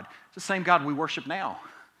that God. It's the same God we worship now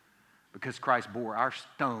because Christ bore our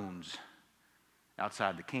stones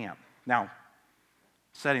outside the camp. Now,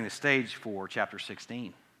 setting the stage for chapter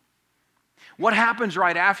 16. What happens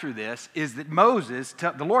right after this is that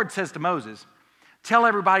the Lord says to Moses, tell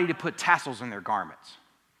everybody to put tassels in their garments.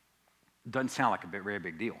 Doesn't sound like a very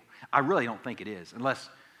big deal. I really don't think it is, unless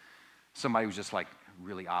somebody was just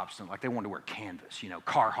really obstinate, like they wanted to wear canvas,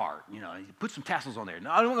 Carhartt, put some tassels on there. No,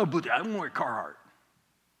 I don't want to put that. I don't want to wear Carhartt.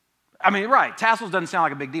 Right, tassels doesn't sound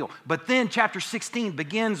like a big deal. But then chapter 16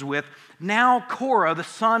 begins with, now Korah, the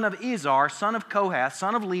son of Izhar, son of Kohath,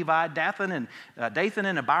 son of Levi, Dathan and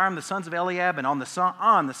Abiram, the sons of Eliab, and On, the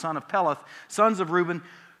son of Peleth, sons of Reuben,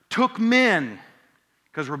 took men,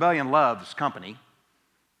 because rebellion loves company.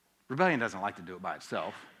 Rebellion doesn't like to do it by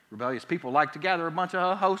itself. Rebellious people like to gather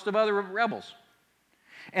a host of other rebels.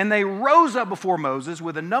 And they rose up before Moses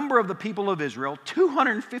with a number of the people of Israel,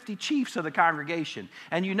 250 chiefs of the congregation.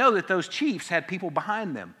 And you know that those chiefs had people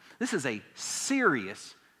behind them. This is a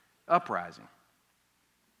serious uprising.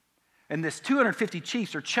 And this 250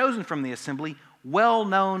 chiefs are chosen from the assembly,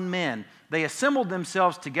 well-known men. They assembled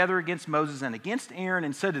themselves together against Moses and against Aaron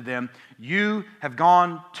and said to them, you have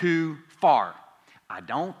gone too far. I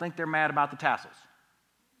don't think they're mad about the tassels.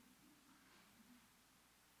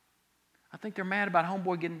 I think they're mad about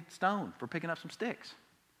homeboy getting stoned for picking up some sticks.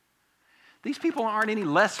 These people aren't any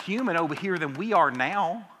less human over here than we are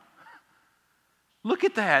now. Look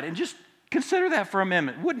at that and just consider that for a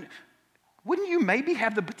minute. Wouldn't you maybe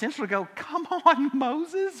have the potential to go, come on,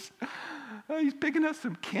 Moses? He's picking up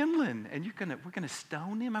some kindling and we're gonna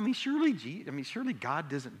stone him? Surely God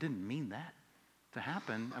didn't mean that to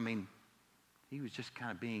happen. He was just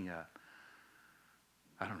kind of being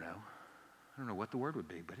I don't know what the word would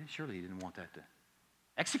be, but surely he didn't want that to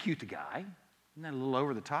execute the guy. Isn't that a little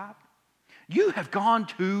over the top? You have gone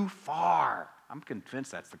too far. I'm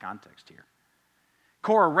convinced that's the context here.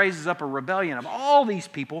 Korah raises up a rebellion of all these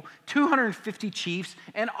people, 250 chiefs,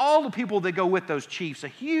 and all the people that go with those chiefs, a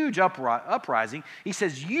huge uprising. He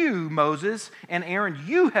says, you, Moses and Aaron,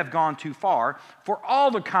 you have gone too far, for all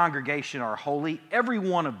the congregation are holy, every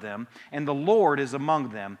one of them, and the Lord is among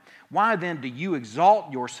them. Why then do you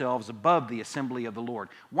exalt yourselves above the assembly of the Lord?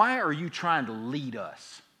 Why are you trying to lead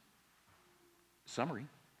us? Summary.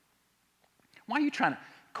 Why are you trying to?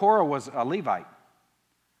 Korah was a Levite.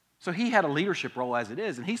 So he had a leadership role as it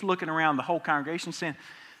is, and he's looking around the whole congregation saying,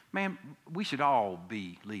 man, we should all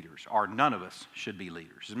be leaders, or none of us should be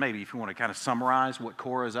leaders. Maybe if you want to kind of summarize what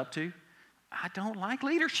Korah is up to, I don't like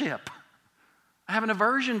leadership. I have an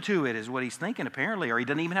aversion to it, is what he's thinking apparently, or he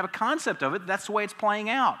doesn't even have a concept of it. That's the way it's playing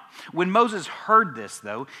out. When Moses heard this,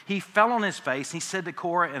 though, he fell on his face. He said to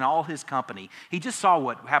Korah and all his company, he just saw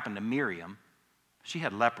what happened to Miriam. She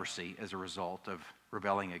had leprosy as a result of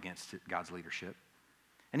rebelling against God's leadership.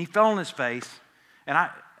 And he fell on his face, and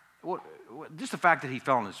just the fact that he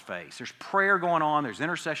fell on his face. There's prayer going on, there's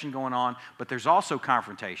intercession going on, but there's also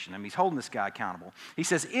confrontation. I mean, he's holding this guy accountable. He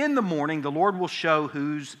says, in the morning, the Lord will show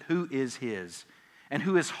who is his and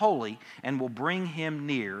who is holy, and will bring him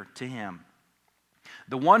near to him.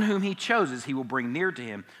 The one whom he chooses, he will bring near to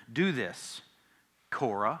him. Do this,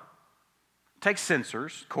 Korah. Take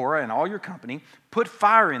censers, Korah and all your company, put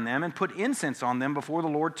fire in them and put incense on them before the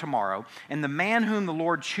Lord tomorrow, and the man whom the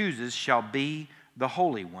Lord chooses shall be the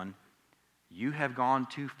Holy One. You have gone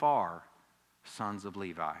too far, sons of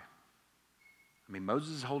Levi. I mean,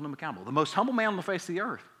 Moses is holding them accountable. The most humble man on the face of the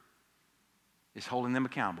earth is holding them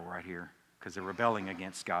accountable right here because they're rebelling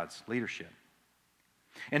against God's leadership.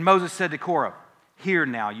 And Moses said to Korah, hear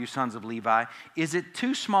now, you sons of Levi, is it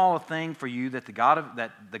too small a thing for you that the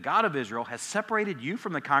God of Israel has separated you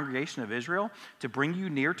from the congregation of Israel to bring you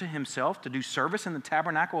near to himself, to do service in the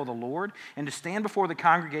tabernacle of the Lord, and to stand before the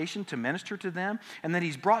congregation to minister to them, and that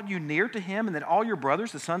he's brought you near to him, and that all your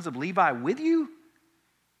brothers, the sons of Levi, with you?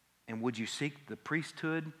 And would you seek the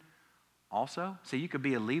priesthood also? See, you could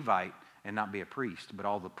be a Levite and not be a priest, but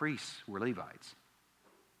all the priests were Levites.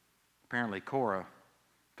 Apparently, Korah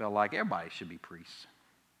felt like everybody should be priests.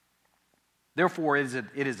 Therefore, it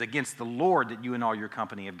is against the Lord that you and all your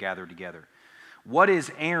company have gathered together. What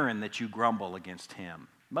is Aaron that you grumble against him?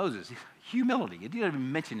 Moses, humility. He didn't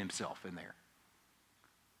even mention himself in there.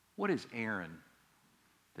 What is Aaron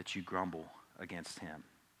that you grumble against him?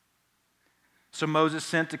 So Moses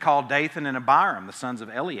sent to call Dathan and Abiram, the sons of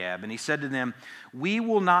Eliab, and he said to them, we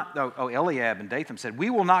will not, Eliab and Dathan said, we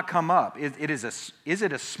will not come up. Is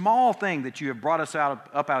it a small thing that you have brought us up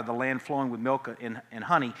out of the land flowing with milk and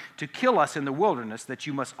honey to kill us in the wilderness, that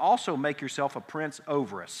you must also make yourself a prince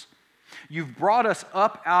over us? You've brought us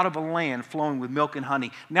up out of a land flowing with milk and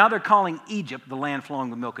honey. Now they're calling Egypt the land flowing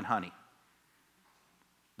with milk and honey.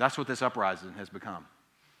 That's what this uprising has become.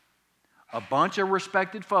 A bunch of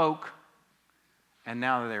respected folk, and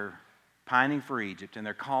now they're pining for Egypt, and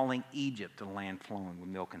they're calling Egypt the land flowing with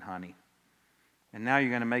milk and honey. And now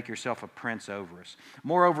you're going to make yourself a prince over us.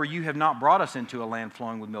 Moreover, you have not brought us into a land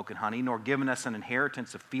flowing with milk and honey, nor given us an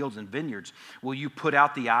inheritance of fields and vineyards. Will you put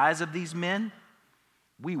out the eyes of these men?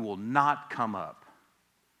 We will not come up.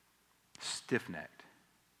 Stiff-necked.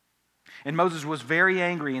 And Moses was very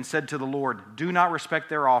angry and said to the Lord, do not respect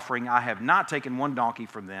their offering. I have not taken one donkey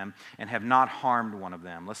from them and have not harmed one of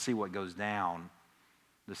them. Let's see what goes down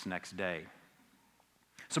this next day.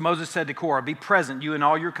 So Moses said to Korah, be present, you and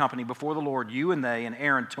all your company, before the Lord, you and they and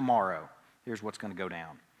Aaron tomorrow. Here's what's going to go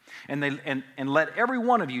down. And let every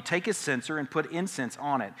one of you take his censer and put incense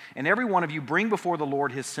on it. And every one of you bring before the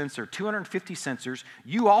Lord his censer, 250 censers,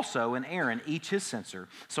 you also and Aaron, each his censer.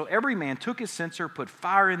 So every man took his censer, put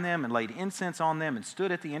fire in them, and laid incense on them, and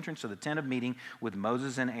stood at the entrance of the tent of meeting with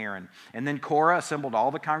Moses and Aaron. And then Korah assembled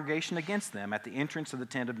all the congregation against them at the entrance of the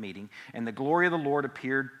tent of meeting, and the glory of the Lord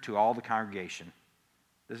appeared to all the congregation.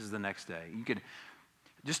 This is the next day. You could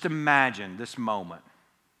just imagine this moment.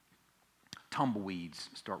 Tumbleweeds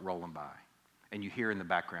start rolling by, and you hear in the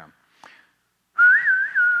background,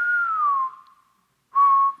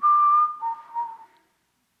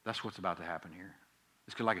 that's what's about to happen here.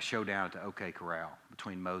 It's like a showdown at the OK Corral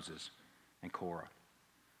between Moses and Korah.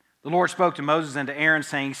 The Lord spoke to Moses and to Aaron,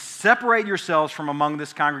 saying, separate yourselves from among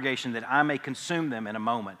this congregation, that I may consume them in a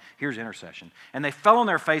moment. Here's intercession. And they fell on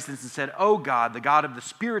their faces and said, O God, the God of the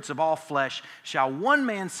spirits of all flesh, shall one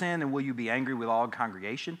man sin, and will you be angry with all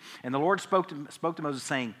congregation? And the Lord spoke to Moses,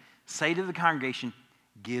 saying, say to the congregation,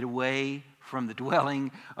 get away from the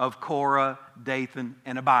dwelling of Korah, Dathan,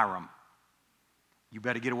 and Abiram. You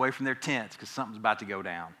better get away from their tents, because something's about to go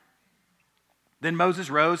down. Then Moses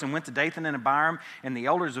rose and went to Dathan and Abiram, and the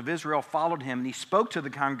elders of Israel followed him. And he spoke to the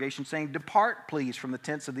congregation, saying, depart, please, from the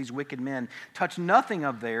tents of these wicked men. Touch nothing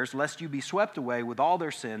of theirs, lest you be swept away with all their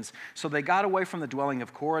sins. So they got away from the dwelling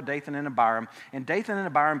of Korah, Dathan, and Abiram. And Dathan and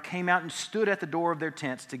Abiram came out and stood at the door of their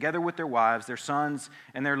tents, together with their wives, their sons,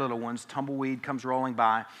 and their little ones. Tumbleweed comes rolling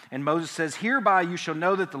by. And Moses says, hereby you shall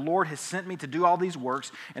know that the Lord has sent me to do all these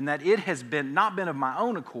works, and that it has not been of my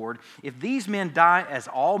own accord. If these men die as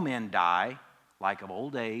all men die, like of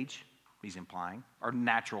old age, he's implying, or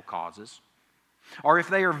natural causes, or if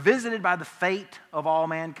they are visited by the fate of all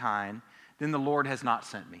mankind, then the Lord has not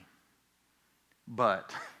sent me.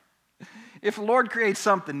 But if the Lord creates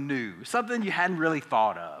something new, something you hadn't really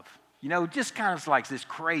thought of, just kind of like this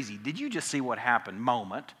crazy, did you just see what happened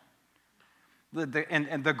moment?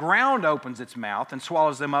 And the ground opens its mouth and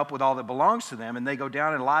swallows them up with all that belongs to them, and they go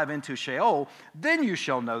down and alive into Sheol, then you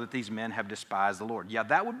shall know that these men have despised the Lord. Yeah,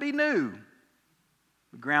 that would be new.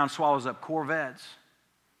 The ground swallows up Corvettes.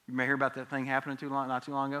 You may hear about that thing happening not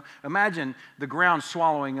too long ago. Imagine the ground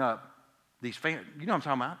swallowing up these fans. You know what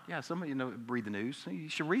I'm talking about? Yeah, some of you read the news. You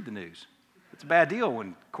should read the news. It's a bad deal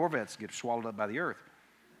when Corvettes get swallowed up by the earth.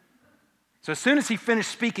 So as soon as he finished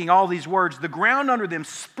speaking all these words, the ground under them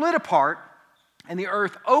split apart, and the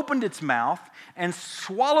earth opened its mouth and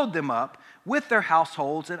swallowed them up with their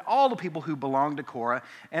households and all the people who belonged to Korah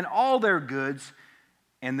and all their goods.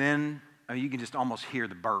 And then you can just almost hear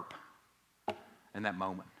the burp in that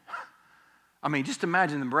moment. I mean, just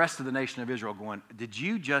imagine the rest of the nation of Israel going, did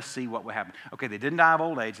you just see what would happen? Okay, they didn't die of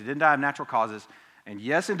old age. They didn't die of natural causes. And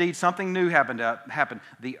yes, indeed, something new happened.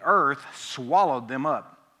 The earth swallowed them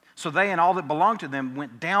up. So they and all that belonged to them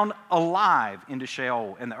went down alive into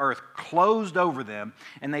Sheol, and the earth closed over them,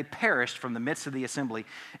 and they perished from the midst of the assembly.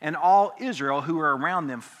 And all Israel who were around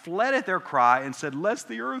them fled at their cry and said, lest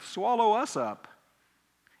the earth swallow us up.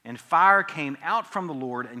 And fire came out from the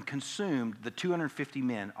Lord and consumed the 250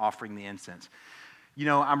 men offering the incense.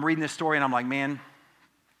 I'm reading this story, and I'm like, man,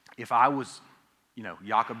 if I was,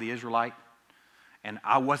 Jacob the Israelite, and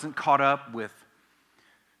I wasn't caught up with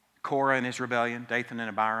Korah and his rebellion, Dathan and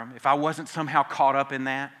Abiram, if I wasn't somehow caught up in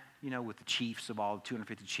that, with the chiefs of all the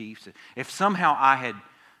 250 chiefs, if somehow I had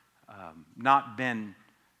not been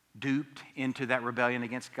duped into that rebellion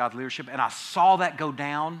against God's leadership, and I saw that go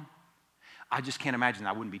down, I just can't imagine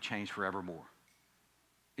I wouldn't be changed forevermore.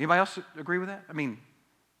 Anybody else agree with that?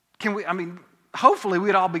 Hopefully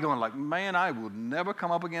we'd all be going like, man, I will never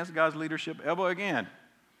come up against God's leadership ever again.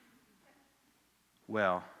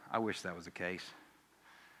 Well, I wish that was the case.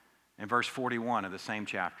 In verse 41 of the same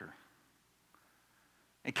chapter,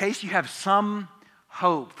 in case you have some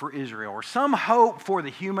hope for Israel or some hope for the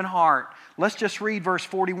human heart, let's just read verse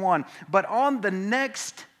 41. But on the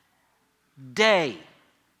next day,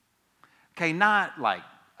 okay, not like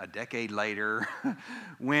a decade later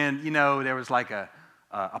when, there was like a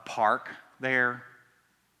park there,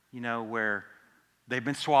 where they've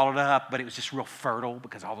been swallowed up, but it was just real fertile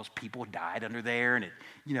because all those people died under there, and it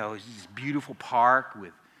was this beautiful park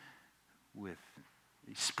with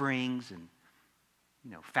springs and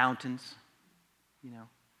fountains.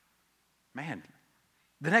 Man,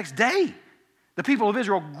 the next day the people of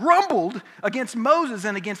Israel grumbled against Moses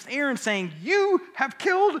and against Aaron, saying, you have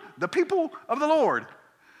killed the people of the Lord.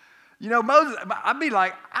 Moses, I'd be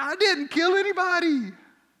like, I didn't kill anybody.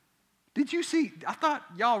 Did you see? I thought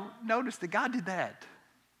y'all noticed that God did that.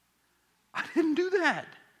 I didn't do that.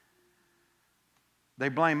 They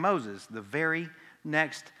blamed Moses the very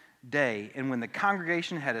next day. And when the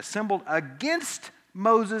congregation had assembled against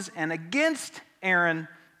Moses and against Aaron,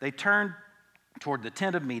 they turned toward the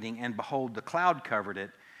tent of meeting, and behold, the cloud covered it,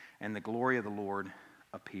 and the glory of the Lord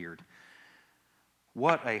appeared.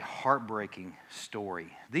 What a heartbreaking story.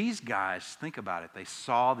 These guys, think about it, they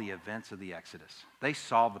saw the events of the Exodus. They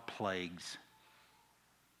saw the plagues.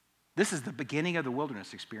 This is the beginning of the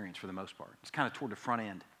wilderness experience for the most part. It's kind of toward the front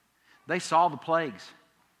end. They saw the plagues.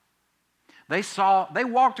 They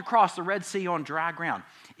walked across the Red Sea on dry ground.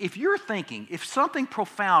 If you're thinking, if something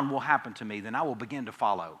profound will happen to me, then I will begin to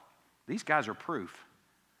follow. These guys are proof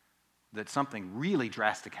that something really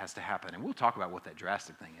drastic has to happen. And we'll talk about what that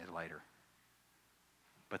drastic thing is later.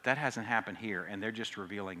 But that hasn't happened here, and they're just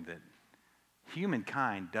revealing that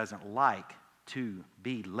humankind doesn't like to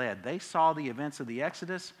be led. They saw the events of the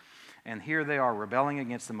Exodus, and here they are rebelling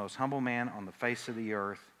against the most humble man on the face of the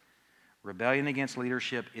earth. Rebellion against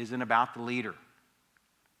leadership isn't about the leader.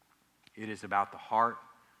 It is about the heart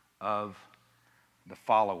of the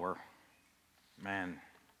follower. Man,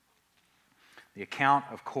 the account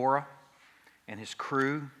of Korah and his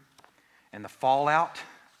crew and the fallout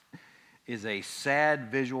is a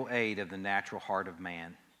sad visual aid of the natural heart of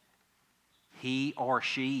man. He or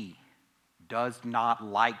she does not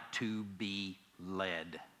like to be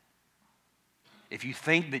led. If you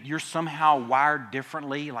think that you're somehow wired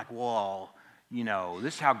differently, like, well,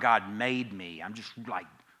 this is how God made me. I'm just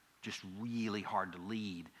really hard to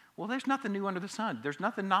lead. Well, there's nothing new under the sun. There's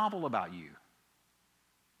nothing novel about you.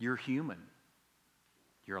 You're human.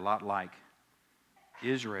 You're a lot like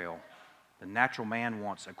Israel. The natural man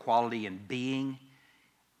wants equality in being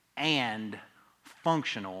and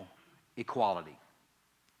functional equality.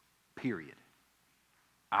 Period.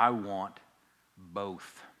 I want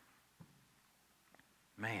both.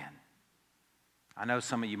 Man, I know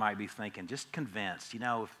some of you might be thinking, just convinced,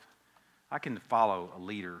 if I can follow a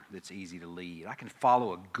leader that's easy to lead, I can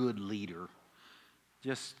follow a good leader.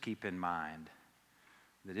 Just keep in mind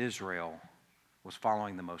that Israel was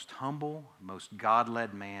following the most humble, most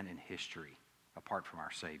God-led man in history, apart from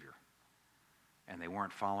our Savior. And they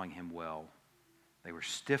weren't following him well. They were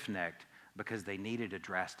stiff-necked because they needed a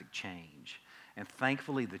drastic change. And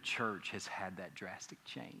thankfully, the church has had that drastic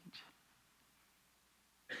change.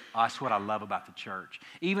 That's what I love about the church.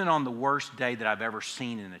 Even on the worst day that I've ever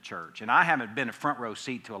seen in a church, and I haven't been a front row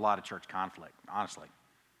seat to a lot of church conflict, honestly.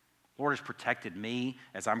 The Lord has protected me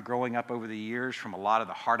as I'm growing up over the years from a lot of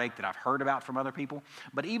the heartache that I've heard about from other people.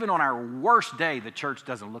 But even on our worst day, the church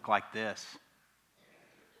doesn't look like this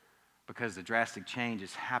because the drastic change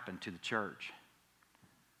has happened to the church.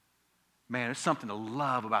 Man, there's something to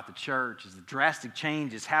love about the church is the drastic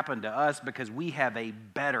change has happened to us because we have a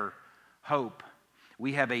better hope.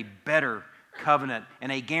 We have a better covenant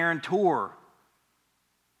and a guarantor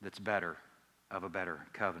that's better of a better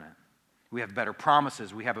covenant. We have better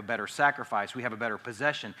promises. We have a better sacrifice. We have a better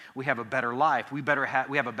possession. We have a better life. We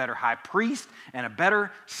have a better high priest and a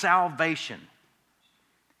better salvation.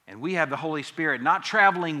 And we have the Holy Spirit not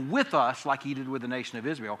traveling with us like he did with the nation of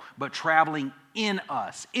Israel, but traveling in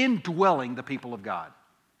us, indwelling the people of God.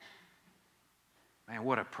 Man,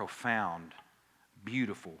 what a profound,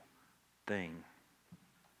 beautiful thing.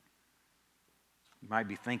 You might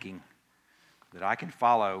be thinking that I can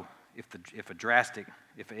follow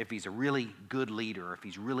if he's a really good leader, if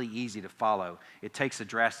he's really easy to follow, it takes a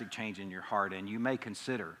drastic change in your heart. And you may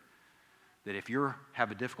consider that if you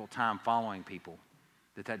have a difficult time following people,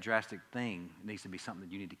 that drastic thing needs to be something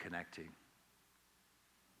that you need to connect to.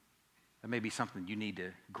 That may be something you need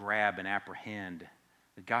to grab and apprehend,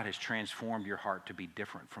 that God has transformed your heart to be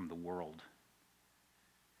different from the world.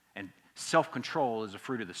 And self-control is a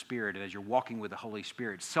fruit of the Spirit, and as you're walking with the Holy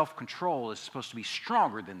Spirit, self-control is supposed to be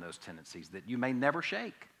stronger than those tendencies that you may never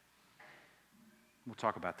shake. We'll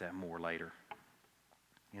talk about that more later.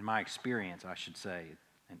 In my experience, I should say,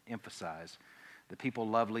 and emphasize, that people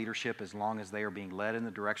love leadership as long as they are being led in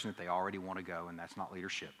the direction that they already want to go, and that's not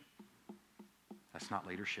leadership. That's not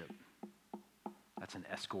leadership. That's an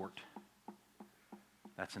escort.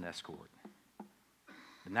 That's an escort.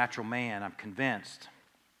 The natural man, I'm convinced,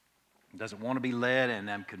 doesn't want to be led,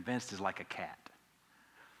 and I'm convinced is like a cat.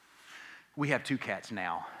 We have 2 cats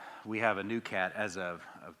now. We have a new cat as of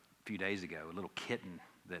a few days ago, a little kitten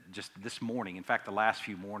that just this morning, in fact, the last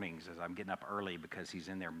few mornings as I'm getting up early because he's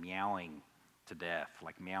in there meowing to death,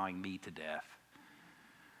 like meowing me to death.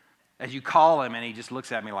 As you call him and he just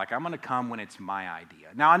looks at me like, I'm going to come when it's my idea.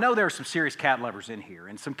 Now, I know there are some serious cat lovers in here,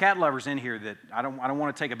 and some cat lovers in here that I don't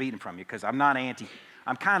want to take a beating from you because I'm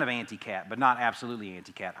kind of anti-cat, but not absolutely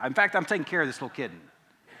anti-cat. In fact, I'm taking care of this little kitten.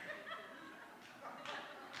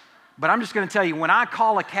 But I'm just going to tell you, when I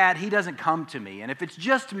call a cat, he doesn't come to me. And if it's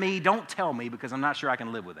just me, don't tell me because I'm not sure I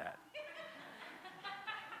can live with that.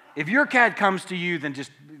 If your cat comes to you, then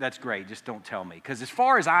that's great. Just don't tell me. Because as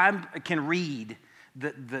far as I can read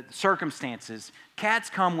the circumstances, cats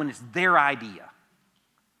come when it's their idea.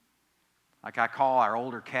 Like I call our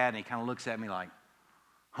older cat and he kind of looks at me like,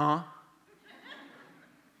 huh?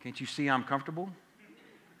 Can't you see I'm comfortable?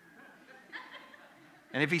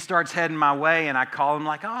 And if he starts heading my way and I call him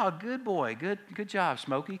like, oh, good boy, good job,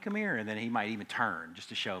 Smokey, come here. And then he might even turn just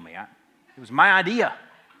to show me. It was my idea.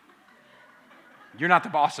 You're not the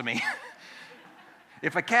boss of me.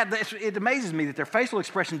 If a cat, it amazes me that their facial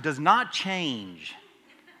expression does not change.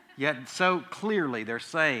 Yet so clearly they're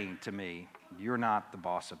saying to me, you're not the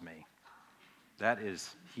boss of me. That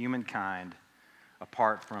is humankind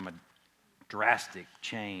apart from a drastic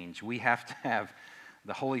change. We have to have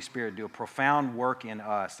the Holy Spirit do a profound work in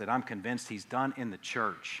us that I'm convinced he's done in the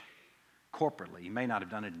church corporately. He may not have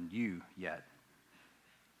done it in you yet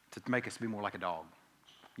to make us be more like a dog.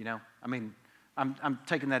 I'm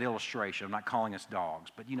taking that illustration. I'm not calling us dogs,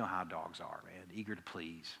 but you know how dogs are, man. Eager to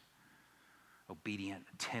please, obedient,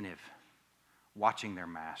 attentive, watching their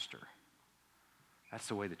master. That's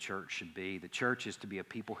the way the church should be. The church is to be a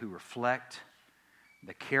people who reflect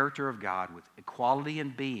the character of God with equality in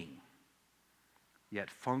being, yet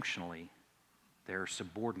functionally they're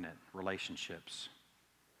subordinate relationships.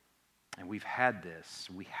 And we've had this.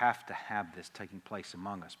 We have to have this taking place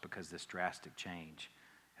among us because this drastic change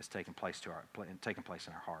has taken place in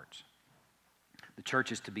our hearts. The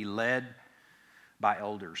church is to be led by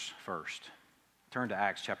elders first. Turn to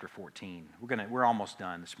Acts chapter 14. We're almost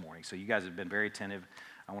done this morning, so you guys have been very attentive.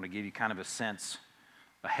 I want to give you kind of a sense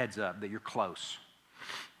a heads up that you're close.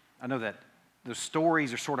 I know that the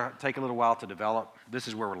stories are sort of take a little while to develop. This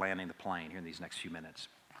is where we're landing the plane here in these next few minutes.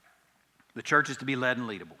 The church is to be led and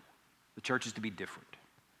leadable. The church is to be different.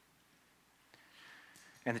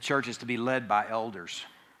 And the church is to be led by elders.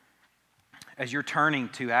 As you're turning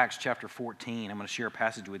to Acts chapter 14, I'm going to share a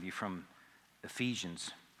passage with you from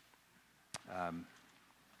Ephesians.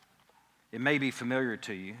 It may be familiar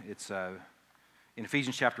to you. It's in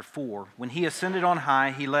Ephesians chapter 4. When he ascended on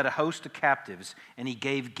high, he led a host of captives, and he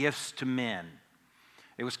gave gifts to men.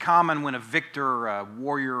 It was common when a victor, a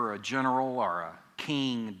warrior, a general, or a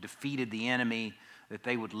king defeated the enemy that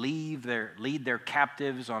they would lead their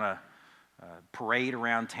captives on a parade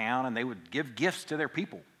around town, and they would give gifts to their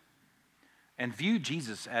people and view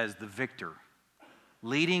Jesus as the victor,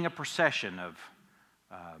 leading a procession of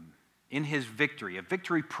in his victory, a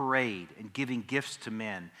victory parade, and giving gifts to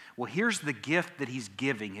men. Well, here's the gift that he's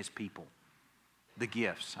giving his people. The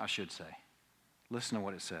gifts, I should say. Listen to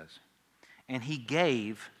what it says. And he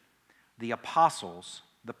gave the apostles,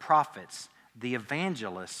 the prophets, the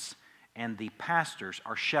evangelists, and the pastors,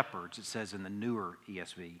 or shepherds, it says in the newer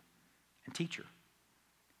ESV, and teacher.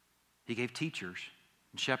 He gave teachers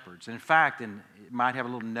and shepherds. And in fact, and it might have a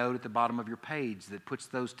little note at the bottom of your page that puts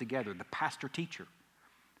those together, the pastor-teacher,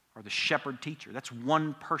 or the shepherd-teacher. That's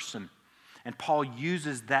one person. And Paul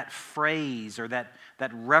uses that phrase or that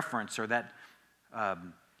reference or that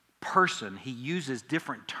person. He uses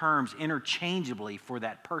different terms interchangeably for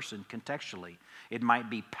that person contextually. It might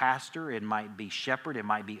be pastor, it might be shepherd, it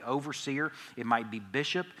might be overseer, it might be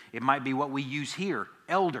bishop, it might be what we use here,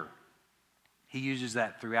 elder. He uses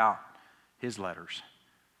that throughout his letters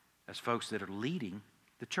as folks that are leading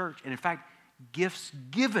the church. And in fact, gifts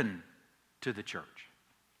given to the church.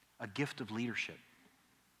 A gift of leadership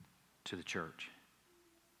to the church.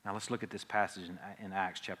 Now let's look at this passage in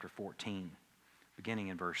Acts chapter 14, beginning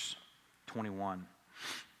in verse 21.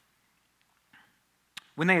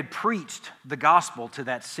 When they had preached the gospel to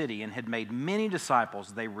that city and had made many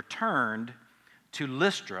disciples, they returned to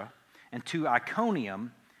Lystra and to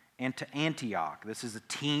Iconium and to Antioch. This is a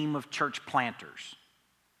team of church planters.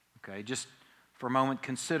 Okay, just for a moment,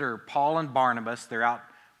 consider Paul and Barnabas. They're out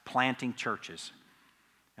planting churches.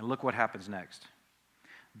 And look what happens next.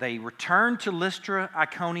 They return to Lystra,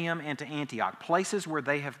 Iconium, and to Antioch, places where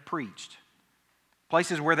they have preached,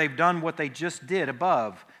 places where they've done what they just did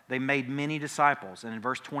above. They made many disciples. And in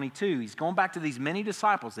verse 22, he's going back to these many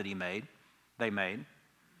disciples that they made,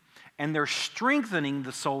 and they're strengthening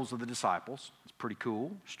the souls of the disciples. It's pretty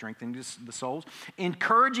cool, strengthening the souls,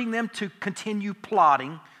 encouraging them to continue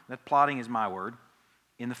plodding. That plodding is my word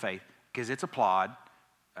in the faith, because it's a plod.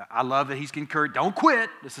 I love that he's encouraged, don't quit.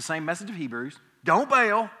 It's the same message of Hebrews. Don't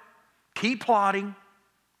bail. Keep plodding.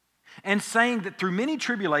 And saying that through many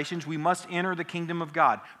tribulations we must enter the kingdom of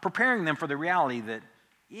God, preparing them for the reality that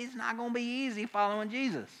it's not going to be easy following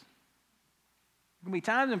Jesus. There's going to be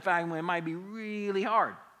times, in fact, when it might be really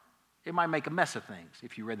hard. It might make a mess of things,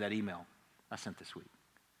 if you read that email I sent this week.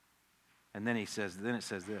 And then it says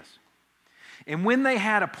this. And when they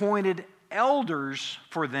had appointed elders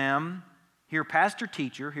for them, here pastor,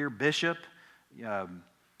 teacher, here bishop, I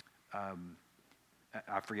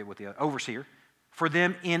forget what the overseer, for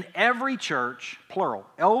them in every church, plural,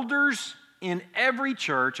 elders in every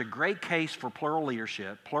church, a great case for plural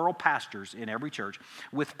leadership, plural pastors in every church.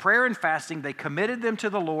 With prayer and fasting, they committed them to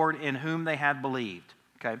the Lord in whom they had believed.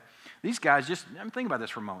 Okay, these guys, just think about this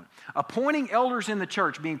for a moment. Appointing elders in the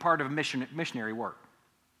church being part of missionary work.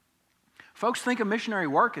 Folks think of missionary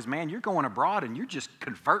work as, man, you're going abroad and you're just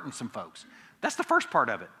converting some folks. That's the first part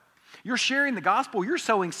of it. You're sharing the gospel, you're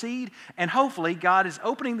sowing seed, and hopefully God is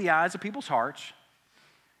opening the eyes of people's hearts,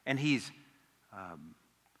 and he's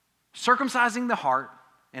circumcising the heart,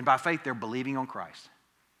 and by faith they're believing on Christ.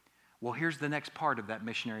 Well, here's the next part of that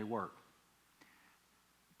missionary work.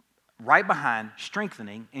 Right behind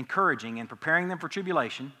strengthening, encouraging, and preparing them for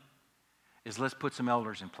tribulation is let's put some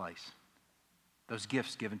elders in place. Those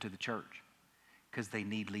gifts given to the church, because they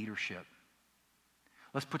need leadership.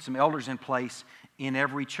 Let's put some elders in place in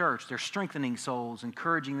every church. They're strengthening souls,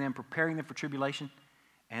 encouraging them, preparing them for tribulation,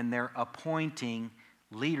 and they're appointing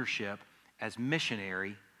leadership as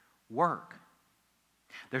missionary work.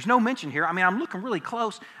 There's no mention here. I mean, I'm looking really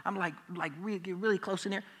close. I'm like really close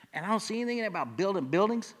in there, and I don't see anything about building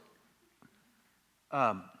buildings.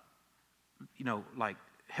 Like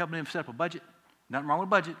helping them set up a budget. Nothing wrong with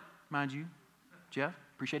budget, mind you. Jeff,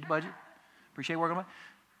 appreciate the budget. Appreciate working on it.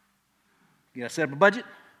 You got to set up a budget.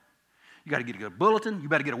 You got to get a good bulletin. You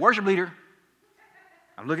better get a worship leader.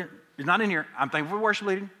 I'm looking. It's not in here. I'm thankful for worship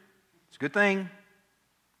leading. It's a good thing.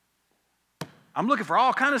 I'm looking for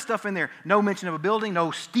all kind of stuff in there. No mention of a building,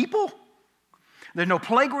 no steeple. There's no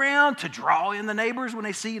playground to draw in the neighbors when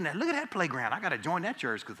they see, look at that playground. I got to join that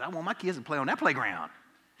church because I want my kids to play on that playground.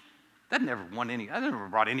 That never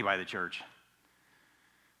brought anybody to church.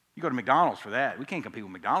 You go to McDonald's for that. We can't compete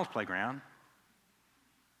with McDonald's playground.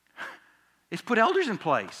 It's put elders in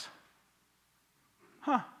place.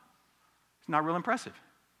 It's not real impressive.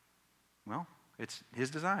 Well, it's his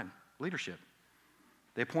design, leadership.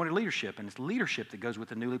 They appointed leadership, and it's leadership that goes with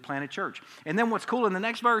the newly planted church. And then what's cool in the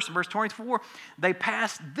next verse, verse 24, they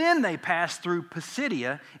passed through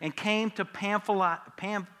Pisidia and came to Pamphylia.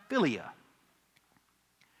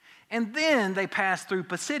 And then they passed through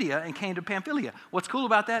Pisidia and came to Pamphylia. What's cool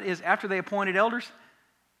about that is after they appointed elders,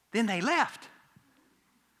 then they left.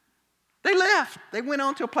 They left. They went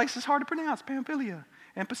on to a place that's hard to pronounce, Pamphylia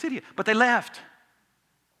and Pisidia. But they left.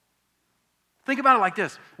 Think about it like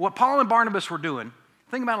this. What Paul and Barnabas were doing,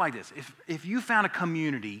 think about it like this. If you found a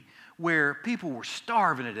community where people were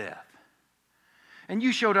starving to death and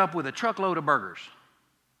you showed up with a truckload of burgers,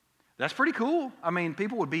 that's pretty cool. I mean,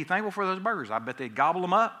 people would be thankful for those burgers. I bet they'd gobble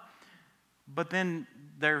them up, but then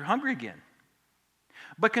they're hungry again.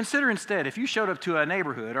 But consider instead, if you showed up to a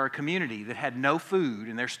neighborhood or a community that had no food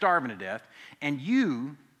and they're starving to death, and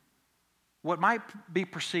you, what might be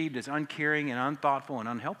perceived as uncaring and unthoughtful and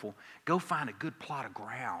unhelpful, go find a good plot of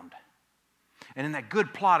ground. And in that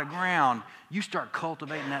good plot of ground, you start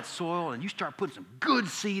cultivating that soil and you start putting some good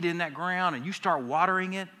seed in that ground and you start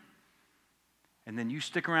watering it. And then you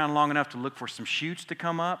stick around long enough to look for some shoots to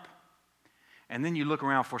come up. And then you look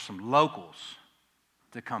around for some locals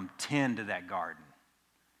to come tend to that garden,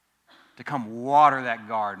 to come water that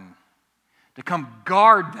garden, to come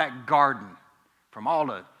guard that garden from all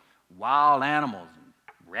the wild animals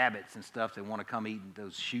and rabbits and stuff that want to come eat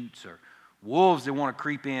those shoots, or wolves that want to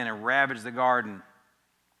creep in and ravage the garden.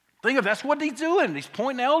 Think of that's what he's doing. He's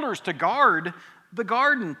pointing elders to guard the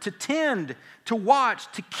garden, to tend, to watch,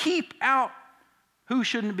 to keep out who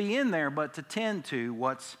shouldn't be in there, but to tend to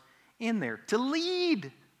what's in there, to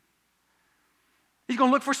lead. He's going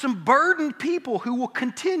to look for some burdened people who will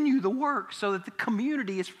continue the work so that the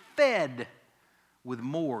community is fed with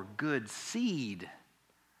more good seed.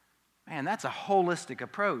 Man, that's a holistic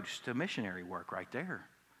approach to missionary work right there.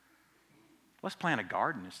 Let's plant a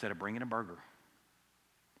garden instead of bringing a burger.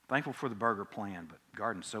 Thankful for the burger plan, but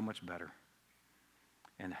garden's so much better.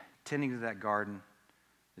 And tending to that garden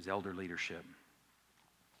is elder leadership.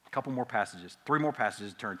 A couple more passages, 3 more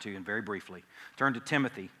passages to turn to, and very briefly. Turn to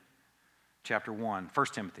Timothy, chapter 1, 1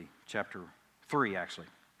 Timothy, chapter 3, actually.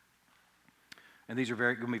 And these are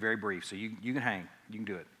going to be very brief, so you can hang. You can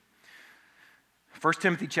do it. 1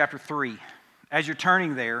 Timothy, chapter 3. As you're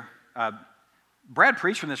turning there, Brad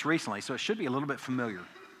preached from this recently, so it should be a little bit familiar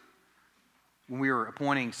when we were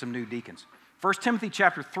appointing some new deacons. 1 Timothy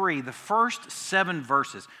chapter 3, the first 7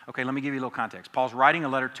 verses. Okay, let me give you a little context. Paul's writing a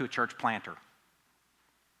letter to a church planter,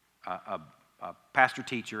 a pastor,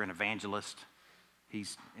 teacher, and evangelist.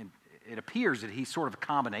 It appears that he's sort of a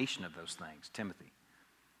combination of those things, Timothy.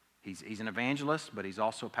 He's an evangelist, but he's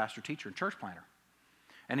also a pastor, teacher, and church planter.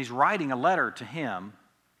 And he's writing a letter to him,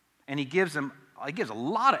 and he gives a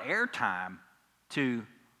lot of airtime to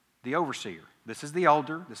the overseer. This is the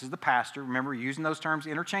elder, this is the pastor. Remember, using those terms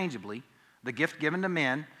interchangeably, the gift given to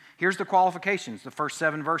men. Here's the qualifications, the first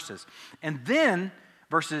 7 verses. And then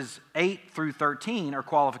verses 8 through 13 are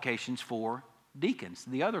qualifications for deacons,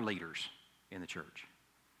 the other leaders in the church.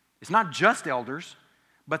 It's not just elders,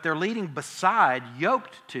 but they're leading beside,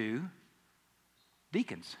 yoked to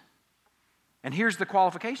deacons. And here's the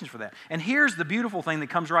qualifications for that. And here's the beautiful thing that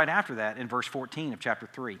comes right after that in verse 14 of chapter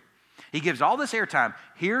 3. He gives all this airtime.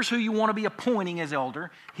 Here's who you want to be appointing as elder.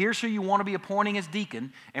 Here's who you want to be appointing as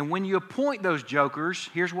deacon. And when you appoint those jokers,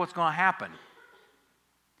 here's what's going to happen.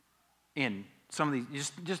 In some of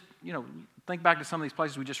these, just think back to some of these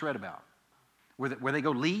places we just read about, where they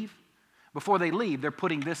go leave. Before they leave, they're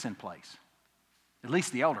putting this in place, at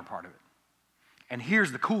least the elder part of it. And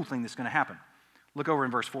here's the cool thing that's going to happen. Look over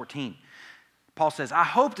in verse 14. Paul says, I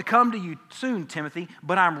hope to come to you soon, Timothy,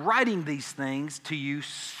 but I'm writing these things to you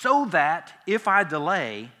so that if I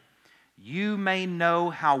delay, you may know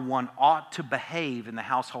how one ought to behave in the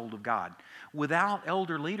household of God. Without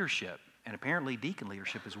elder leadership, and apparently deacon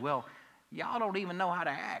leadership as well, y'all don't even know how to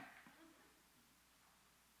act.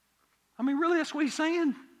 I mean, really, that's what he's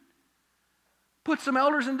saying. Put some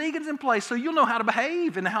elders and deacons in place so you'll know how to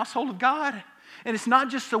behave in the household of God. And it's not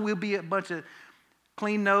just so we'll be a bunch of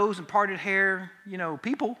clean nose and parted hair,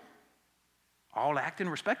 people, all acting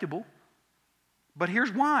respectable. But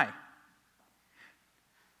here's why.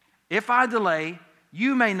 If I delay,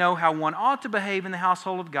 you may know how one ought to behave in the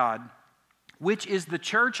household of God, which is the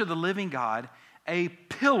church of the living God, a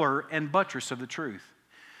pillar and buttress of the truth.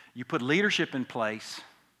 You put leadership in place,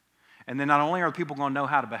 and then not only are people going to know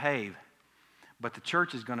how to behave, but the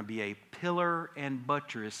church is going to be a pillar and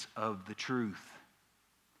buttress of the truth.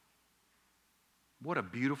 What a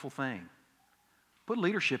beautiful thing. Put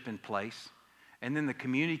leadership in place, and then the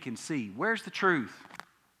community can see, where's the truth?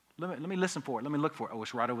 Let me listen for it. Let me look for it. Oh,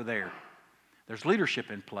 it's right over there. There's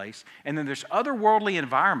leadership in place. And then there's otherworldly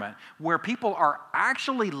environment where people are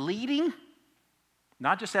actually leading,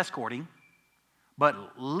 not just escorting, but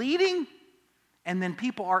leading, and then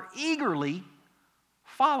people are eagerly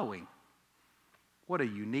following. What a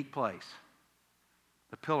unique place.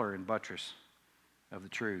 The pillar and buttress of the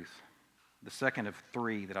truth. The second of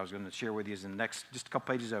three that I was going to share with you is in the next, just a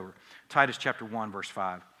couple pages over. Titus chapter 1, verse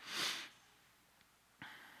 5.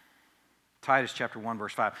 Titus chapter 1,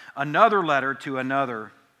 verse 5. Another letter to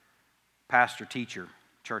another pastor, teacher,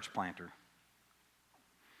 church planter.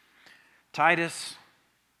 Titus,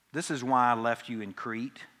 this is why I left you in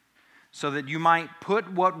Crete, so that you might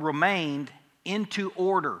put what remained into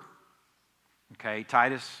order. Okay,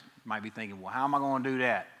 Titus might be thinking, well, how am I going to do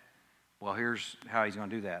that? Well, here's how he's going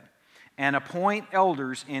to do that. And appoint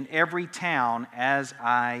elders in every town as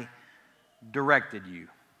I directed you.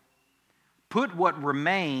 Put what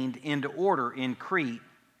remained into order in Crete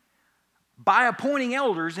by appointing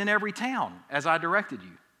elders in every town as I directed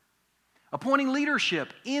you. Appointing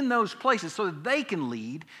leadership in those places so that they can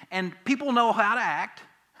lead and people know how to act.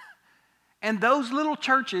 And those little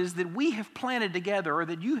churches that we have planted together or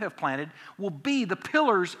that you have planted will be the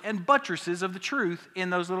pillars and buttresses of the truth in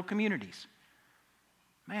those little communities.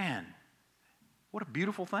 Man, what a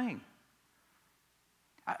beautiful thing.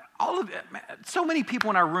 So many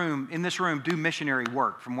people in this room do missionary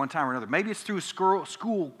work from one time or another. Maybe it's through a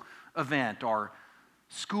school event or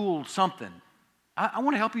school something. I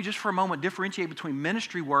want to help you just for a moment differentiate between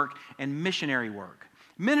ministry work and missionary work.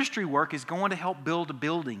 Ministry work is going to help build a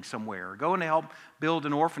building somewhere, or going to help build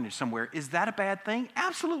an orphanage somewhere. Is that a bad thing?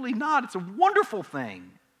 Absolutely not. It's a wonderful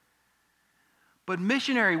thing. But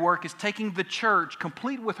missionary work is taking the church,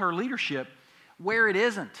 complete with her leadership, where it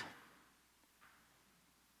isn't.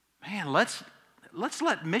 Man, let's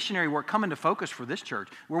let missionary work come into focus for this church,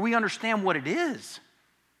 where we understand what it is.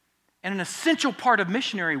 And an essential part of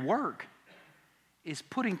missionary work is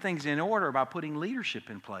putting things in order by putting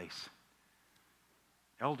leadership in place.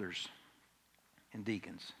 Elders and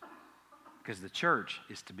deacons. Because the church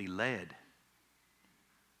is to be led.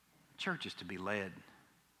 The church is to be led.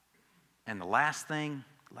 And the last thing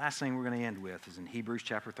we're going to end with is in Hebrews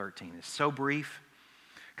chapter 13. It's so brief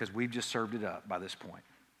because we've just served it up by this point.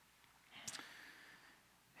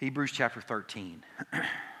 Hebrews chapter 13,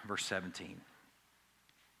 verse 17.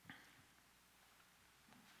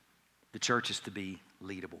 The church is to be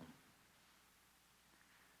leadable.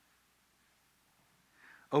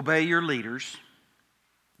 Obey your leaders.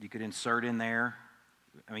 You could insert in there.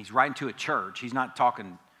 I mean, he's writing to a church. He's not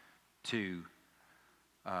talking to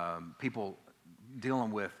people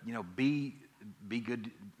dealing with, be good,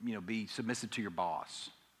 be submissive to your boss.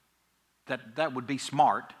 That would be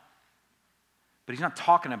smart. But he's not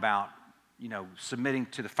talking about, submitting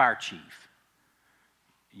to the fire chief,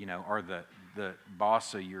 or the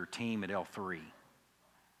boss of your team at L3.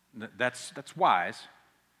 That's wise.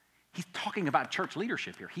 He's talking about church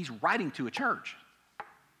leadership here. He's writing to a church.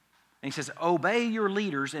 And he says, obey your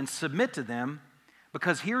leaders and submit to them,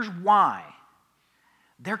 because here's why.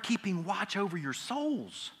 They're keeping watch over your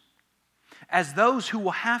souls as those who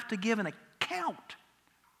will have to give an account.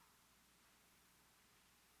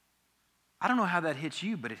 I don't know how that hits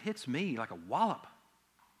you, but it hits me like a wallop.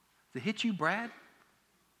 Does it hit you, Brad?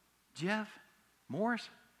 Jeff? Morris?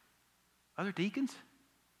 Other deacons?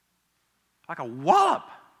 Like a wallop.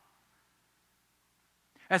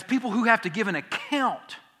 As people who have to give an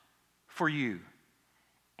account for you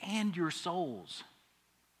and your souls.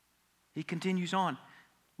 He continues on.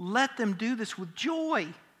 Let them do this with joy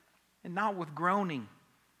and not with groaning,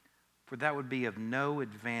 for that would be of no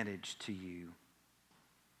advantage to you.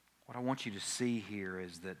 What I want you to see here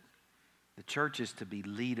is that the church is to be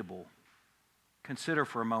leadable. Consider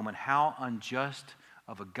for a moment how unjust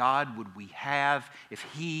of a God would we have if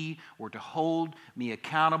he were to hold me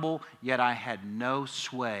accountable, yet I had no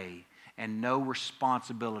sway and no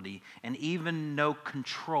responsibility and even no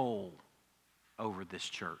control over this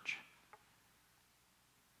church.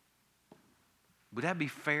 Would that be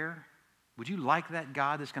fair? Would you like that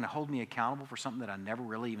God that's going to hold me accountable for something that I never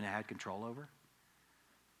really even had control over?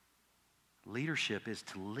 Leadership is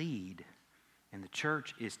to lead, and the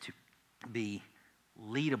church is to be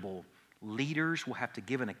leadable. Leaders will have to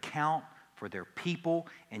give an account for their people,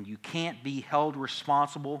 and you can't be held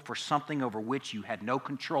responsible for something over which you had no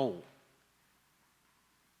control.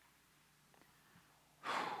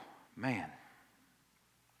 Man.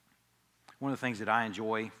 One of the things that I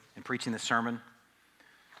enjoy in preaching this sermon,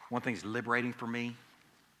 one thing that's liberating for me,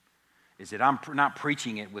 is that I'm not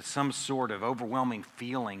preaching it with some sort of overwhelming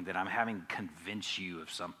feeling that I'm having to convince you of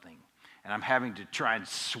something. And I'm having to try and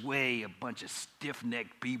sway a bunch of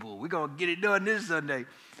stiff-necked people. We're going to get it done this Sunday.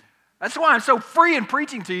 That's why I'm so free in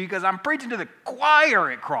preaching to you, because I'm preaching to the choir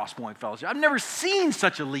at Crosspoint Fellowship. I've never seen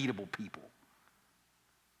such a leadable people.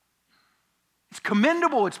 It's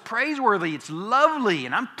commendable, it's praiseworthy, it's lovely,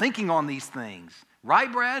 and I'm thinking on these things.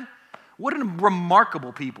 Right, Brad? What a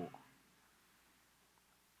remarkable people.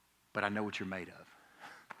 But I know what you're made of.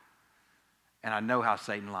 And I know how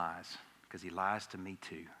Satan lies, because he lies to me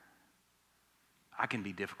too. I can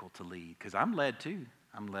be difficult to lead, because I'm led too.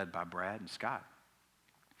 I'm led by Brad and Scott.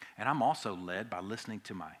 And I'm also led by listening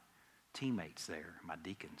to my teammates there, my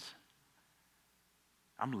deacons.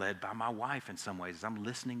 I'm led by my wife in some ways as I'm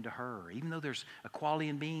listening to her. Even though there's equality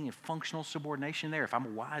in being and functional subordination there, if I'm a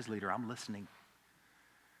wise leader, I'm listening.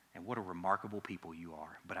 And what a remarkable people you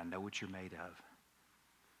are. But I know what you're made of.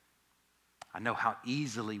 I know how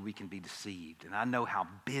easily we can be deceived. And I know how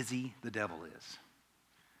busy the devil is.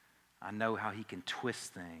 I know how he can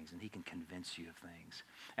twist things and he can convince you of things.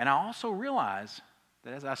 And I also realize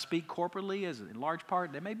that as I speak corporately, as in large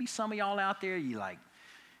part, there may be some of y'all out there, you like,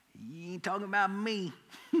 you ain't talking about me.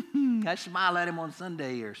 I smile at him on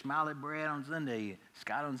Sunday or smile at Brad on Sunday,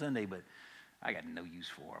 Scott on Sunday, but I got no use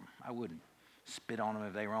for them. I wouldn't spit on them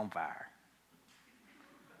if they were on fire.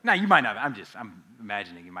 Now, you might not. I'm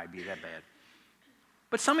imagining it might be that bad.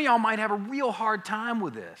 But some of y'all might have a real hard time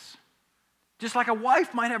with this. Just like a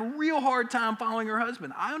wife might have a real hard time following her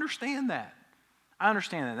husband. I understand that.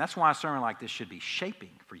 That's why a sermon like this should be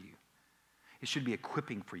shaping for you. It should be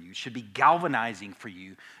equipping for you. It should be galvanizing for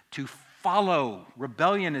you to follow.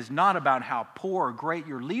 Rebellion is not about how poor or great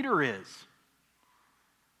your leader is.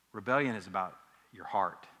 Rebellion is about your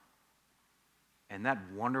heart. And that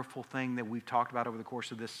wonderful thing that we've talked about over the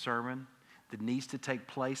course of this sermon that needs to take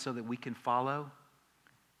place so that we can follow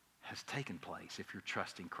has taken place if you're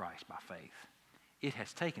trusting Christ by faith. It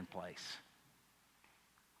has taken place.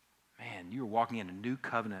 Man, you're walking in a new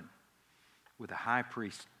covenant with a high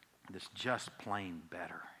priest that's just plain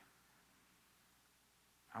better.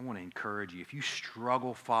 I want to encourage you, if you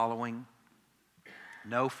struggle following,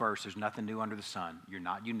 know first there's nothing new under the sun. You're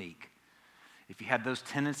not unique. If you have those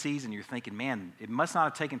tendencies and you're thinking, man, it must not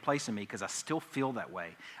have taken place in me because I still feel that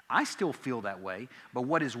way. I still feel that way, but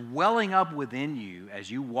what is welling up within you as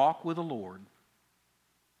you walk with the Lord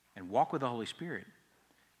and walk with the Holy Spirit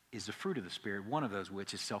is the fruit of the Spirit, one of those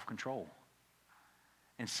which is self-control.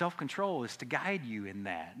 And self-control is to guide you in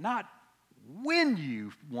that, not when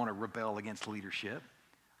you want to rebel against leadership,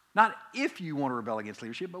 not if you want to rebel against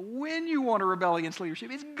leadership, but when you want to rebel against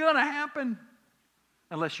leadership. It's going to happen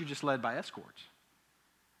unless you're just led by escorts.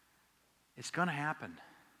 It's going to happen.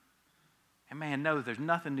 And man, know that there's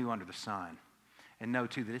nothing new under the sun. And know,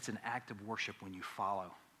 too, that it's an act of worship when you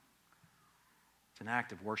follow. It's an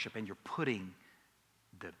act of worship, and you're putting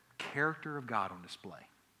the character of God on display.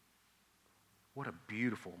 What a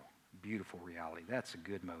beautiful, beautiful reality. That's a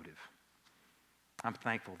good motive. I'm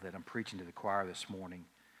thankful that I'm preaching to the choir this morning,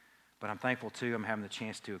 but I'm thankful, too, I'm having the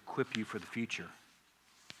chance to equip you for the future.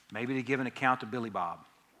 Maybe to give an account to Billy Bob,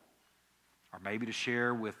 or maybe to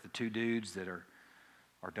share with the two dudes that are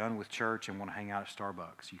done with church and want to hang out at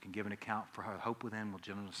Starbucks. You can give an account for Hope Within with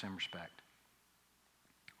gentleness and respect.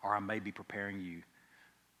 Or I may be preparing you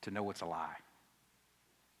to know what's a lie.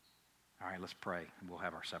 All right, let's pray, and we'll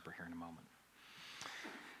have our supper here in a moment.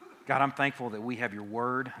 God, I'm thankful that we have your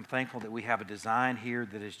word. I'm thankful that we have a design here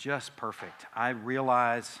that is just perfect. I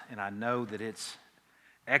realize and I know that it's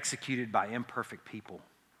executed by imperfect people.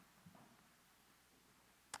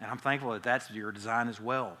 And I'm thankful that that's your design as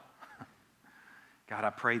well. God,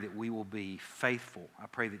 I pray that we will be faithful. I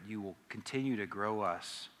pray that you will continue to grow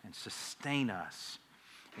us and sustain us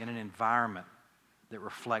in an environment that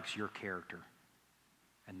reflects your character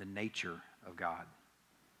and the nature of God.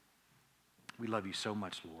 We love you so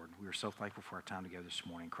much, Lord. We are so thankful for our time together this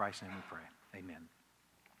morning. In Christ's name we pray. Amen.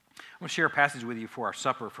 I'm going to share a passage with you for our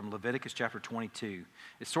supper from Leviticus chapter 22.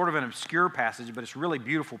 It's sort of an obscure passage, but it's a really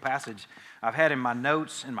beautiful passage. I've had in my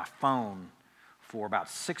notes in my phone for about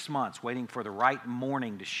 6 months, waiting for the right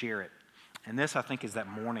morning to share it. And this, I think, is that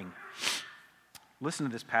morning. Listen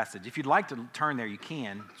to this passage. If you'd like to turn there, you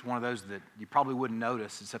can. It's one of those that you probably wouldn't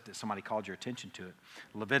notice except that somebody called your attention to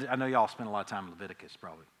it. I know y'all spend a lot of time in Leviticus,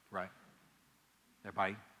 probably, right?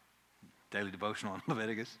 Everybody? Daily devotional in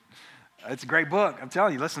Leviticus. It's a great book. I'm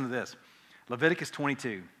telling you, listen to this. Leviticus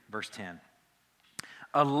 22, verse 10.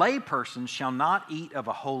 A layperson shall not eat of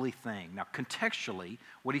a holy thing. Now, contextually,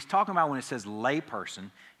 what he's talking about when it says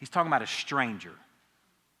layperson, he's talking about a stranger.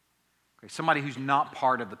 Okay, somebody who's not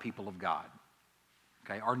part of the people of God.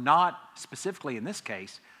 Okay, or not, specifically in this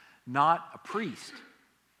case, not a priest.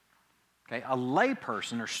 Okay, a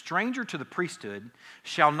layperson or stranger to the priesthood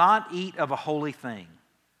shall not eat of a holy thing.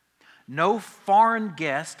 No foreign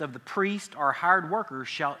guest of the priest or hired worker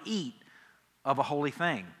shall eat of a holy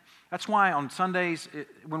thing. That's why on Sundays,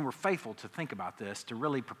 when we're faithful to think about this, to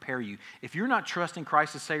really prepare you. If you're not trusting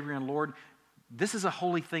Christ as Savior and Lord, this is a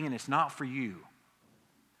holy thing and it's not for you.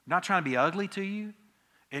 I'm not trying to be ugly to you.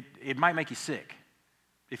 It might make you sick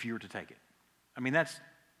if you were to take it. I mean,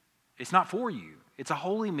 it's not for you. It's a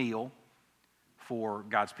holy meal for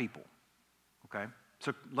God's people. Okay?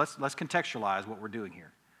 So let's contextualize what we're doing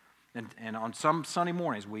here. And on some Sunday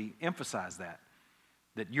mornings, we emphasize that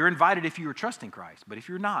you're invited if you are trusting Christ. But if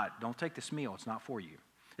you're not, don't take this meal. It's not for you.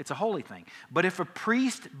 It's a holy thing. But if a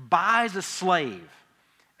priest buys a slave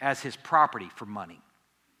as his property for money,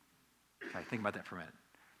 okay, think about that for a minute.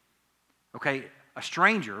 Okay, a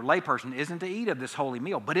stranger, a layperson, isn't to eat of this holy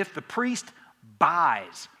meal. But if the priest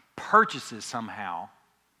purchases somehow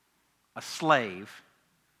a slave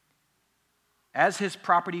as his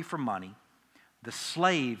property for money, the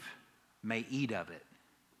slave may eat of it.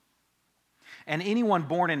 And anyone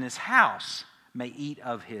born in his house may eat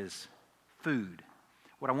of his food.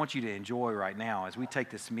 What I want you to enjoy right now as we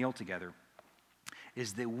take this meal together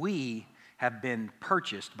is that we have been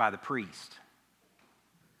purchased by the priest.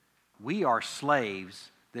 We are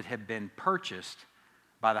slaves that have been purchased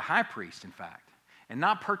by the high priest, in fact. And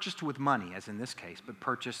not purchased with money, as in this case, but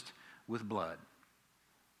purchased with blood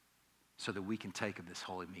so that we can take of this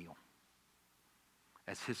holy meal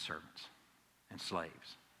as his servants and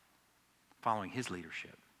slaves, following his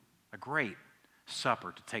leadership. A great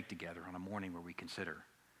supper to take together on a morning where we consider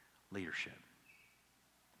leadership.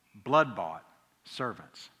 Blood-bought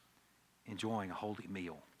servants enjoying a holy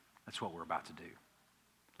meal. That's what we're about to do.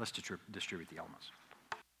 Let's distribute the elements.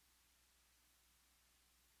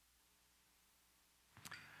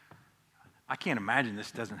 I can't imagine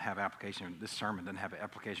this doesn't have application, this sermon doesn't have an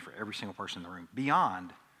application for every single person in the room,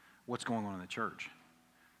 beyond what's going on in the church.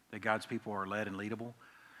 That God's people are led and leadable.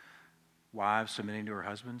 Wives submitting to her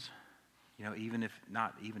husbands. You know, even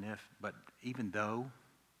though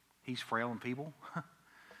he's frail and feeble.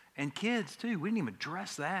 And kids, too. We didn't even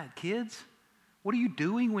address that. Kids, what are you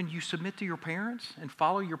doing when you submit to your parents and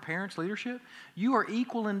follow your parents' leadership? You are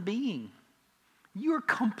equal in being. You are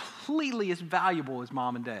completely as valuable as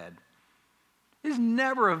mom and dad. It's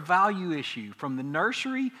never a value issue from the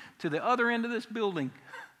nursery to the other end of this building.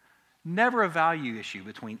 Never a value issue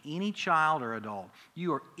between any child or adult.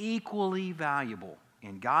 You are equally valuable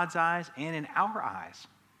in God's eyes and in our eyes.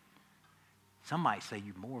 Some might say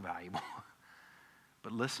you're more valuable.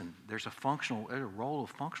 But listen, there's a role of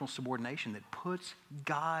functional subordination that puts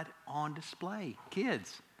God on display.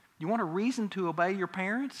 Kids, you want a reason to obey your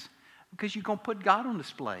parents? Because you're going to put God on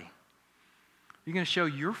display. You're going to show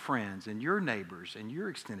your friends and your neighbors and your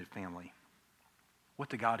extended family what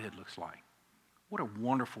the Godhead looks like. What a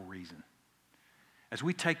wonderful reason. As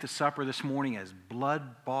we take the supper this morning as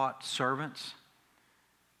blood-bought servants,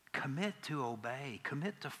 commit to obey,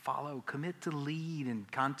 commit to follow, commit to lead in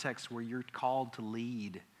contexts where you're called to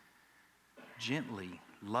lead gently,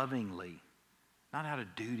 lovingly, not out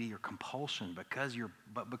of duty or compulsion, but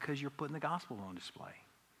because you're putting the gospel on display.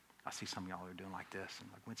 I see some of y'all are doing like this. I'm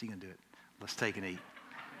like, when's he going to do it? Let's take and eat.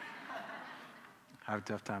 I have a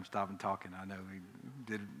tough time stopping talking. I know we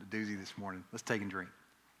did a doozy this morning. Let's take and drink.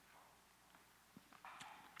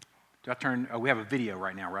 Do I turn? Oh, we have a video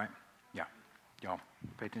right now, right? Yeah. Y'all,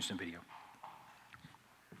 pay attention to the video.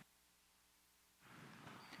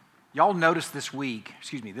 Y'all notice this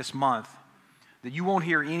month, that you won't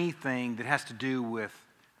hear anything that has to do with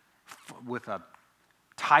a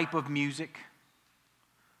type of music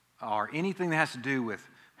or anything that has to do with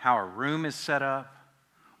how a room is set up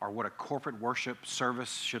or what a corporate worship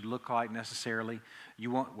service should look like necessarily. You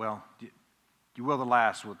will the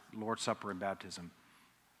last with Lord's Supper and baptism.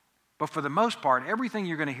 But for the most part, everything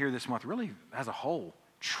you're going to hear this month really as a whole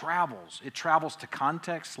travels. It travels to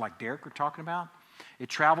context like Derek were talking about. It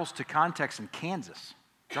travels to context in Kansas.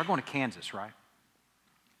 Y'all going to Kansas, right?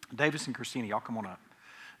 Davis and Christina, y'all come on up.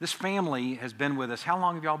 This family has been with us. How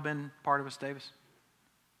long have y'all been part of us, Davis?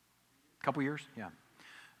 A couple years? Yeah.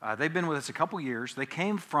 They've been with us a couple years. They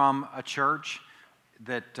came from a church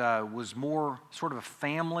that was more sort of a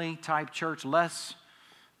family type church, less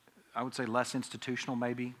I would say less institutional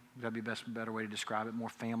maybe. That'd be a better way to describe it. More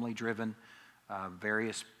family-driven,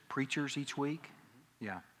 various preachers each week.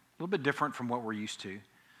 Yeah, a little bit different from what we're used to.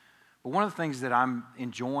 But one of the things that I'm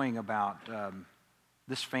enjoying about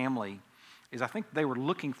this family is I think they were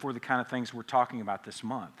looking for the kind of things we're talking about this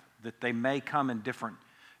month, that they may come in different,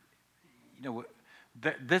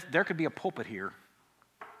 there could be a pulpit here,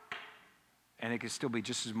 and it could still be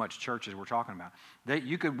just as much church as we're talking about.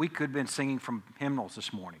 We could have been singing from hymnals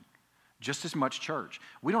this morning, just as much church.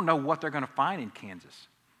 We don't know what they're going to find in Kansas.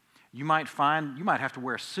 You might have to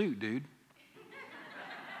wear a suit, dude.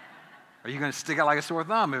 Are you going to stick out like a sore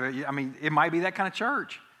thumb? I mean, it might be that kind of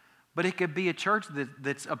church. But it could be a church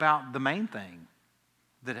that's about the main thing,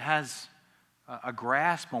 that has a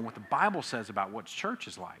grasp on what the Bible says about what church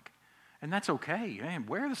is like. And that's okay. Man,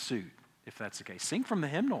 wear the suit if that's the case. Sing from the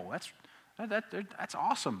hymnal. That's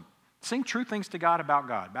awesome. Sing true things to God about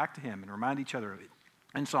God, back to Him, and remind each other of it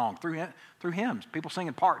in song, through hymns, people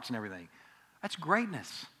singing parts and everything. That's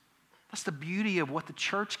greatness. That's the beauty of what the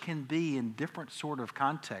church can be in different sort of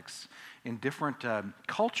contexts, in different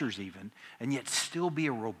cultures even, and yet still be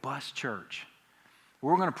a robust church.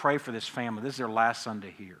 We're going to pray for this family. This is their last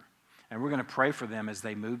Sunday here. And we're going to pray for them as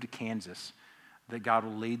they move to Kansas, that God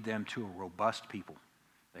will lead them to a robust people.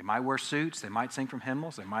 They might wear suits. They might sing from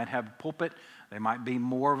hymnals. They might have a pulpit. They might be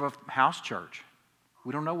more of a house church.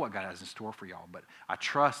 We don't know what God has in store for y'all, but I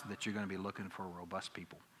trust that you're going to be looking for a robust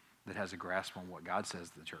people that has a grasp on what God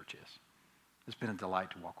says the church is. It's been a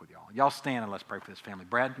delight to walk with y'all. Y'all stand and let's pray for this family.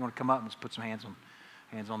 Brad, you want to come up and let's put some hands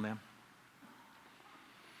on them?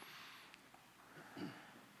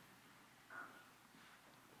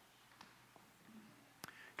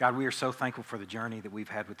 God, we are so thankful for the journey that we've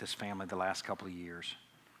had with this family the last couple of years.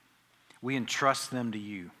 We entrust them to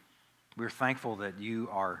you. We're thankful that you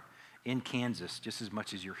are in Kansas just as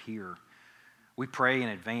much as you're here. We pray in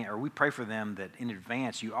advance, or we pray for them that in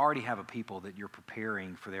advance you already have a people that you're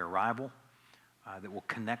preparing for their arrival, that will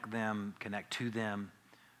connect to them,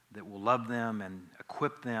 that will love them and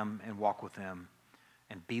equip them and walk with them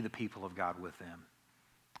and be the people of God with them.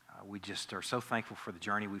 We just are so thankful for the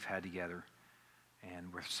journey we've had together,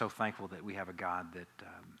 and we're so thankful that we have a God that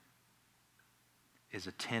is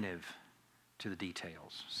attentive to the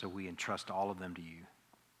details. So we entrust all of them to you.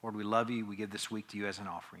 Lord, we love you. We give this week to you as an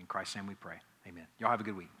offering. In Christ's name we pray. Amen. Y'all have a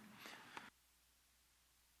good week.